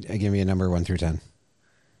 KB, give me a number 1 through 10.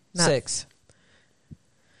 6.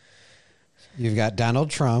 You've got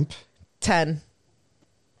Donald Trump, 10.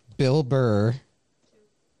 Bill Burr,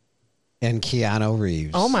 and Keanu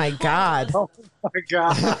Reeves. Oh my God. Oh my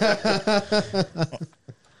God.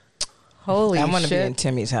 Holy shit. I want to be in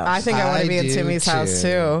Timmy's house. I think I want to be in do Timmy's house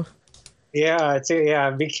too. Yeah,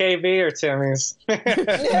 BKB or Timmy's.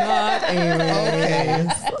 Not Aimee. Okay.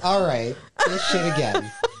 All right. This shit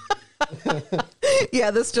again.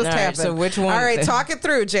 Yeah, this just All right, happened. so which one? All right, talk it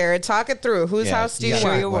through, Jared. Talk it through. Whose house do you gotta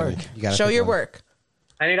want? pick your one. work. You gotta Show pick your one. work.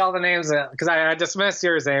 I need all the names because I dismissed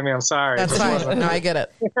yours, Amy. I'm sorry. That's fine. No, I get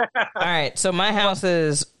it. All right, so my house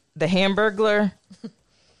is the Hamburglar,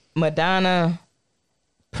 Madonna,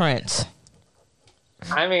 Prince.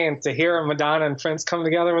 I mean, to hear Madonna and Prince come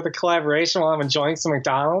together with a collaboration while I'm enjoying some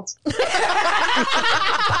McDonald's. That's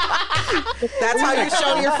how you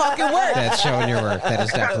show your fucking work. That's showing your work. That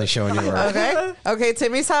is definitely showing your work. Okay. Okay,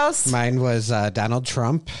 Timmy's house. Mine was Donald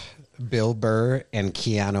Trump, Bill Burr, and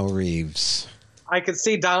Keanu Reeves. I could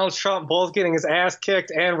see Donald Trump both getting his ass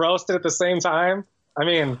kicked and roasted at the same time. I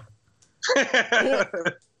mean,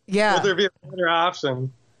 Yeah. would there be a better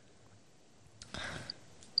option?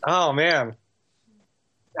 Oh, man.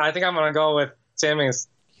 I think I'm going to go with Timmy's.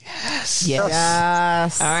 Yes.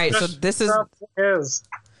 Yes. All right, so this is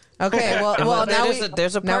Okay, well now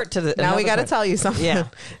there's a part to the. Now we got to part. tell you something. Yeah.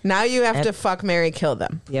 Now you have to fuck, marry, kill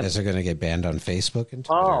them. Yep. Guys are going to get banned on Facebook and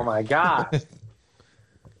Twitter. Oh, my God.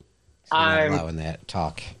 I'm not allowing that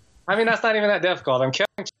talk. I mean, that's not even that difficult. I'm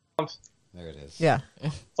killing Trump, There it is. Yeah.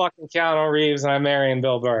 fucking Keanu Reeves, and I'm marrying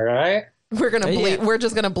Bill Burr, right? We're gonna bleep. Yeah. We're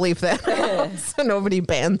just gonna bleep that out so nobody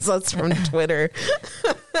bans us from Twitter.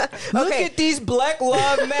 Look at these Black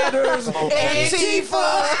Lives Matters.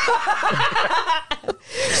 Antifa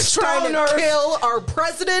trying to kill our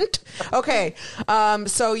president. Okay,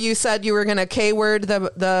 so you said you were gonna K-word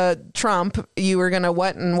the Trump. You were gonna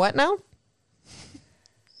what and what now?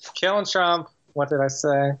 Killing Trump. What did I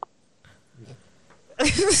say?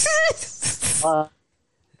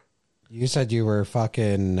 You said you were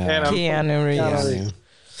fucking Keanu Reeves.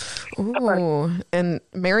 Ooh, and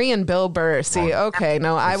Marion Bill Burr. See, okay,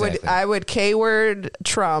 no, Exactly. I would K-word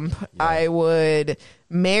Trump. Yeah. I would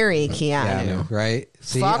marry Keanu. right?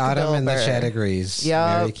 See, Fuck Autumn Bill in the Burr. chat agrees.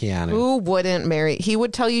 Yeah, Marry Keanu. Who wouldn't marry? He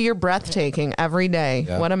would tell you you're breathtaking every day.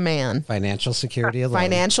 Yep. What a man. Financial security alone.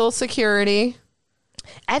 Financial security.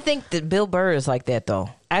 I think that Bill Burr is like that, though.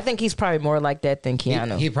 I think he's probably more like that than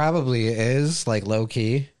Keanu. He probably is, like,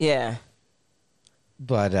 low-key. Yeah.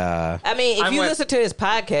 But, I mean, if you listen to his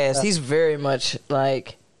podcast, he's very much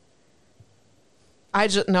like...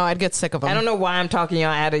 I'd get sick of him. I don't know why I'm talking y'all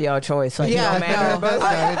out of y'all choice. Like, Yeah, no matter. no. But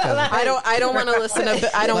I don't want to listen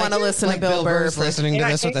to. I don't want to listen to Bill Burr. Burr's listening to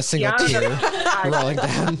this with a single tear rolling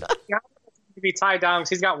down. Keanu needs to be tied down because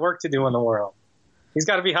he's got work to do in the world. He's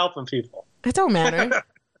got to be helping people. It don't matter.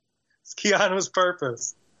 It's Keanu's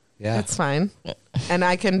purpose. Yeah. That's fine. And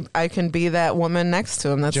I can be that woman next to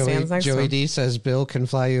him that stands next to Joey him. D says Bill can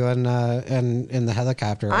fly you in the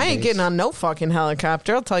helicopter. I ain't getting on no fucking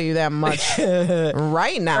helicopter. I'll tell you that much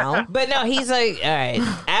right now. But no, he's like, all right.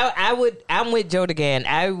 I'm with Joe DeGan.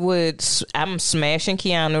 I'm smashing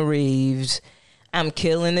Keanu Reeves. I'm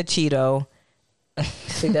killing the Cheeto.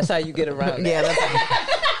 See, that's how you get around. Yeah, that's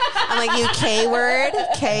I'm like, you K word,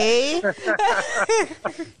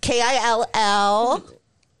 Kill.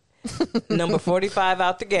 Number 45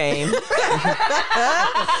 out the game.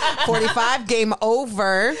 45, game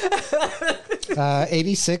over.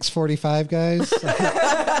 86-45, guys.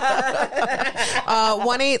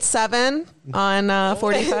 187 on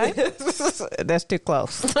 45. That's too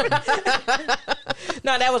close. No,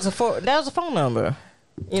 that was a phone number.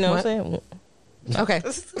 You know what I'm saying? Okay.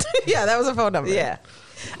 Yeah, that was a phone number. Yeah.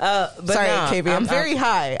 But sorry, no, KB. I'm very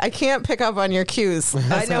high. I can't pick up on your cues.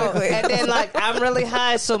 I know. And then, like, I'm really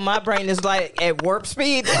high, so my brain is, like, at warp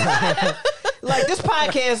speed. Like, this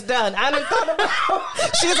podcast done. I done thought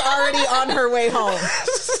about... She's already on her way home.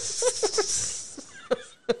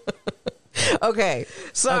 Okay.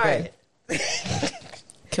 Sorry. Okay.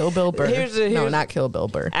 Kill Bill Burr. No, not Kill Bill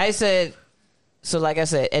Burr. I said... So, like I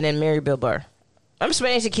said, and then marry Bill Burr. I'm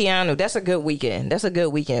smashing Keanu. That's a good weekend. That's a good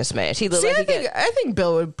weekend smash. He looks like I think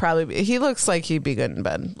Bill would probably be, he looks like he'd be good in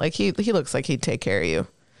bed. Like he looks like he'd take care of you.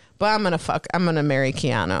 But I'm gonna marry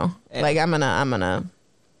Keanu. Yeah. Like I'm gonna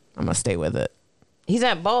stay with it. He's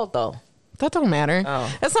not bald though. That don't matter.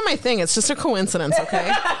 Oh. That's not my thing. It's just a coincidence,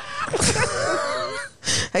 okay?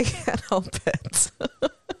 I can't help it.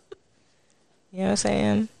 You know what I'm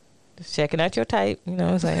saying? Just checking out your type. You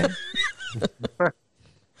know what I'm saying?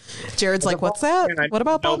 Jared's like, what's that? What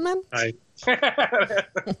about bald men?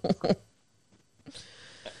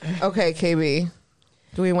 Okay, KB.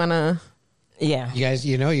 Do we want to... Yeah. You guys,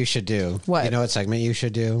 you should do. What? You know what segment you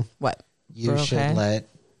should do? What? You should let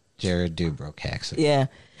Jared do broke hacks. Yeah.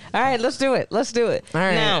 All right, let's do it. All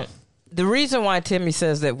right. Now, the reason why Timmy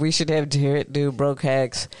says that we should have Jared do broke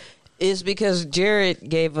hacks is because Jared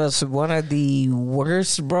gave us one of the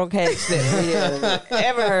worst broke hacks that we have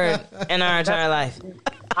ever heard in our entire life.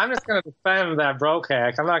 I'm just going to defend that broke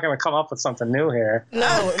hack. I'm not going to come up with something new here.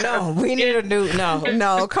 No, we need a new,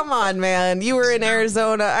 No, come on, man. You were in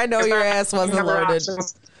Arizona. I know your ass wasn't loaded.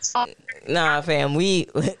 Nah, fam,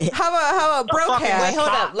 How about broke hack? Wait, hold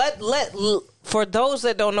up. For those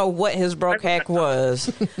that don't know what his broke hack was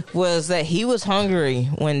that he was hungry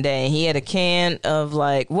one day. He had a can of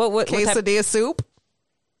what quesadilla soup?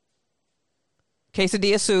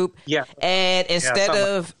 Quesadilla soup. Yeah. And instead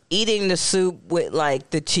of eating the soup with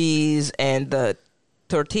the cheese and the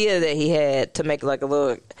tortilla that he had to make a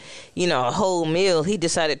little, a whole meal, he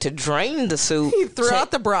decided to drain the soup. He threw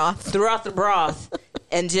out the broth.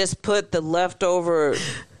 And just put the leftover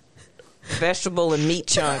vegetable and meat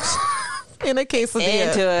chunks in a quesadilla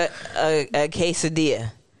into a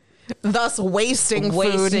quesadilla. Thus wasting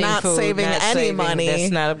food, not saving any money.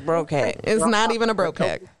 That's not a broke hack. It's not even a broke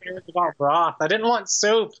hack. About broth. I didn't want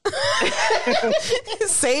soup.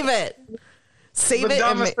 Save it. Save the it.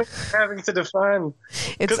 Dumbest thing having to defend.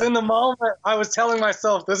 Because in the moment, I was telling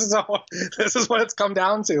myself, "This is what it's come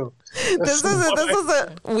down to."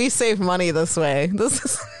 We save money this way. This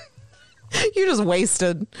is. You just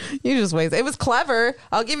wasted. It was clever.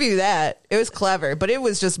 I'll give you that. It was clever, but it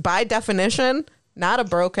was just by definition not a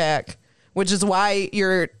broke hack. Which is why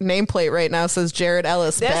your nameplate right now says Jared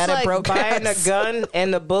Ellis. That's bad at broke buying hacks. a gun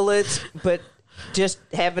and the bullets, but just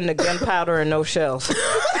having the gunpowder and no shells.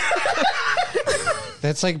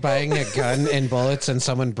 That's like buying a gun and bullets, and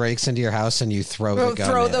someone breaks into your house and you throw the gun.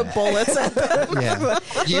 Throw the bullets at them. Yeah.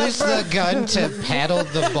 Use the gun to paddle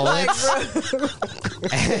the bullets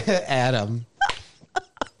at them.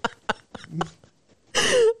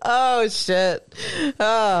 Oh shit!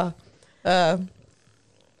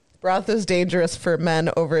 Broth is dangerous for men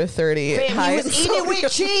over 30. Man, he was eating it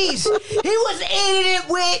with cheese.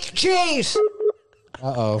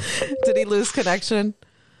 Uh-oh. Did he lose connection?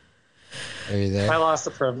 Are you there? I lost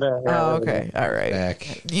it for a bit. Oh, okay. All right.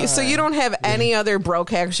 Back. So you don't have any other broke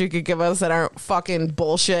hacks you could give us that aren't fucking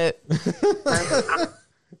bullshit?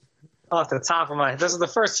 Off the top of my... This is the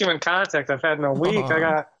first human contact I've had in a week. I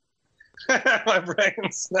got... my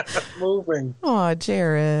brain's not moving. Oh,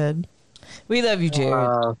 Jared. We love you,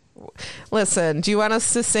 Jared. Listen, do you want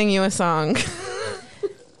us to sing you a song?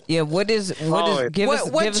 Yeah, what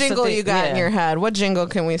jingle you got in your head? What jingle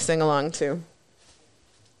can we sing along to?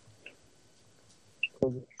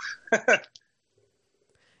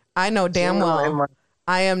 I know damn well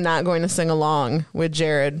I am not going to sing along with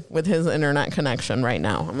Jared with his internet connection right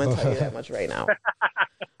now. I'm going to tell you that much right now.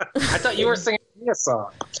 I thought you were singing a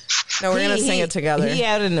song. No, we're going to sing it together. He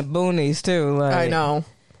out in the boonies, too. I know.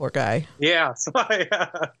 Poor guy. Yeah. So,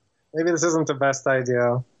 maybe this isn't the best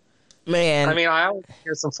idea. Man. I mean, I always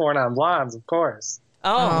hear some 4 Non-Blondes, of course.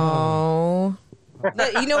 Oh.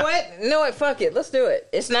 You know what? Fuck it. Let's do it.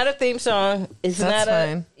 It's not a theme song. That's not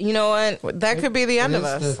fine. You know what? That could be the end of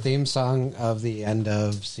us. It's the theme song of the end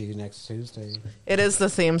of See You Next Tuesday. It is the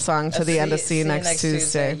theme song to the end of See You Next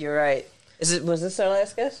Tuesday. You're right. Was this our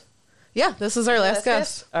last guess? Yeah, this is our last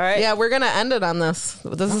guess. All right. Yeah, we're going to end it on this.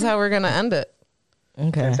 This is how we're going to end it.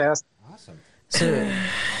 Okay. Fantastic. Awesome. So,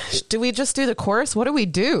 do we just do the chorus? What do we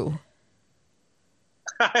do?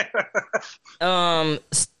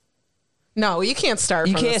 No, you can't start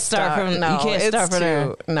from You can't start from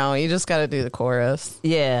there. No, you just got to do the chorus.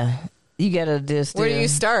 Yeah. You got to just Where do you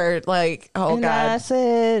start? God. I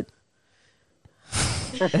said...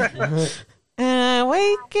 And I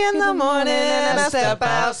wake in the morning and I step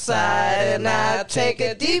outside and I take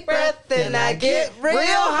a deep breath and I get real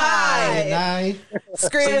high.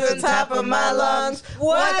 Scream at the top of my lungs,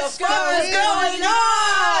 what's going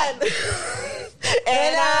on?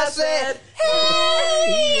 And I said,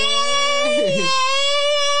 hey, yeah.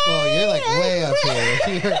 Oh, you're like way up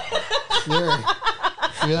here.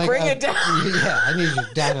 You're like, bring it down. Yeah, I need you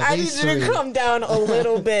down at least I need you to come down a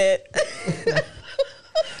little bit.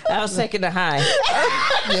 I was taking the high.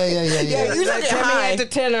 Yeah, you took it high. At the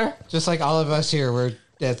tenor. Just like all of us here, we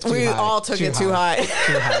all took it too high.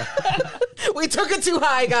 Too high. We took it too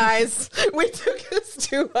high, guys. We took it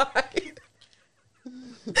too high.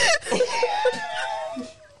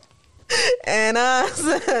 And I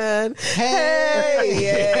said, hey,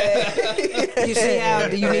 yeah. You see how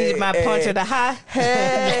you needed my punch of the high?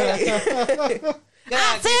 Hey.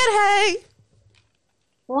 I said, hey.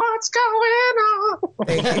 What's going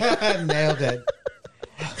on? Nailed it.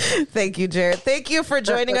 Thank you, Jared. Thank you for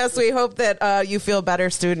joining us. We hope that you feel better,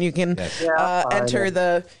 student. You can enter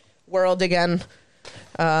the world again.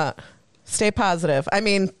 Stay positive. I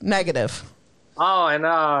mean, negative. Oh, and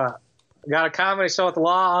got a comedy show at the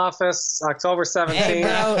law office October 17th. Hey,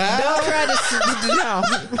 bro, don't try to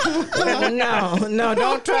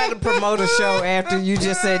don't try to promote a show after you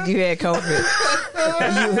just said you had COVID.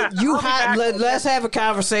 Let's have a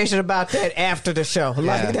conversation about that after the show.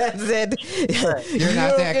 Like that's it. You're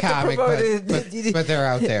not that comic, but they're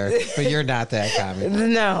out there. But you're not that comic.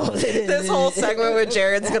 No, this whole segment with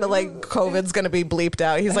Jared's gonna COVID's gonna be bleeped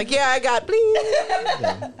out. He's like, yeah, I got bleep.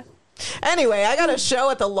 Yeah. Anyway, I got a show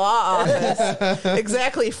at the law office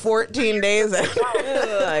exactly 14 days after.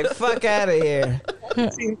 Like, fuck out of here.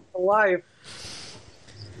 Life.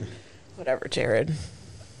 Whatever, Jared.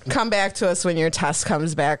 Come back to us when your test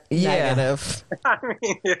comes back negative. I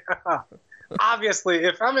mean, obviously,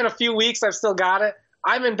 if I'm in a few weeks, I've still got it.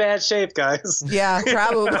 I'm in bad shape, guys. Yeah,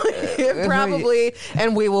 probably.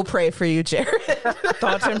 And we will pray for you, Jared.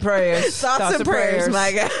 Thoughts and prayers. Thoughts and prayers,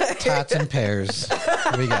 my guy. Tots and pears.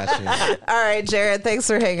 We got you. All right, Jared. Thanks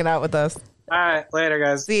for hanging out with us. All right, later,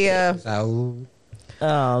 guys. See ya. Oh,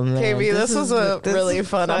 man. KB, this was a really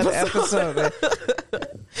fun episode.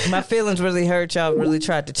 My feelings really hurt. Y'all really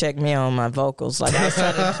tried to check me on my vocals. Like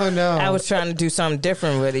I was trying to do something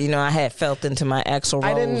different with it. You know, I had felt into my Axl Rose.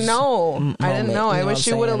 I didn't know. I wish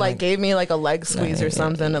you would have gave me a leg squeeze or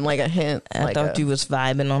something and a hint. I thought you was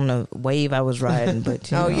vibing on the wave I was riding, but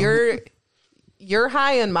you're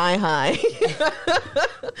high and my high.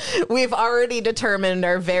 We've already determined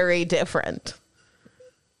are very different.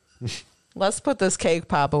 Let's put this cake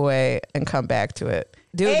pop away and come back to it.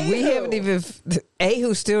 Dude, we haven't even...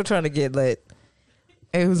 Ahu's still trying to get lit.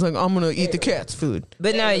 Ahu's like, I'm going to eat the cat's food.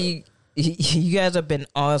 But no, you guys have been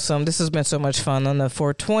awesome. This has been so much fun on the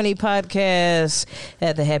 420 podcast,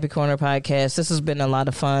 at the Happy Corner podcast. This has been a lot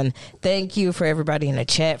of fun. Thank you for everybody in the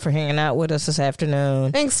chat for hanging out with us this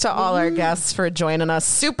afternoon. Thanks to all our guests for joining us.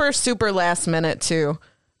 Super, super last minute, too.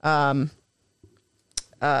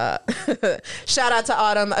 Shout out to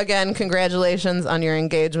Autumn again. Congratulations on your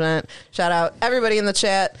engagement. Shout out everybody in the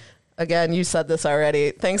chat. Again, you said this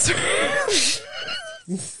already. Thanks for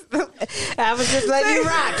I was just letting you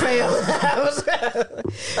rock, fam.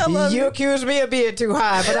 You accused me of being too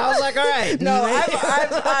high, but I was like, all right. No,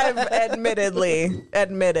 I've admitted. I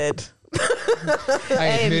admitted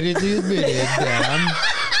that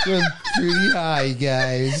I'm pretty high,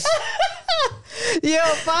 guys. Yo,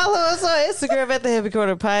 follow us on Instagram at the Happy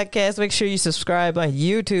Corner Podcast. Make sure you subscribe on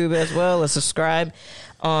YouTube as well as subscribe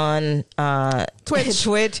on Twitch,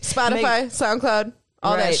 Spotify, SoundCloud,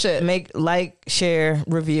 all that shit. Make, share,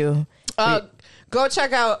 review. Go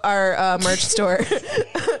check out our merch store,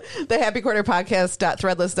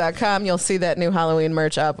 thehappycornerpodcast.threadless.com. You'll see that new Halloween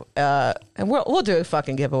merch up, and we'll do a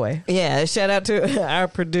fucking giveaway. Yeah, shout out to our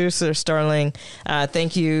producer, Starling.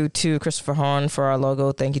 Thank you to Christopher Horn for our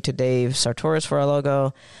logo. Thank you to Dave Sartoris for our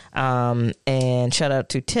logo. And shout out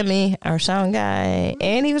to Timmy, our sound guy.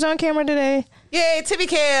 And he was on camera today. Yay, Timmy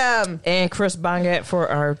Cam. And Chris Bongat for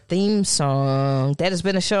our theme song. That has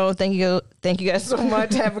been a show. Thank you guys so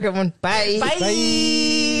much. Have a good one. Bye. Bye.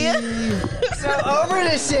 So over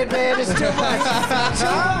this shit, man. It's too much.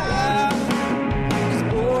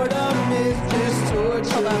 Boredom is just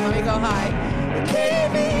torture. Hold on, let me go high.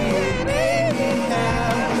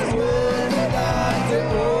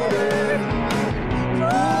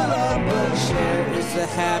 The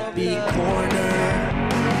Happy Corner.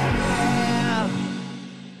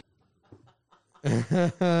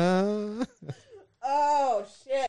 Oh, shit.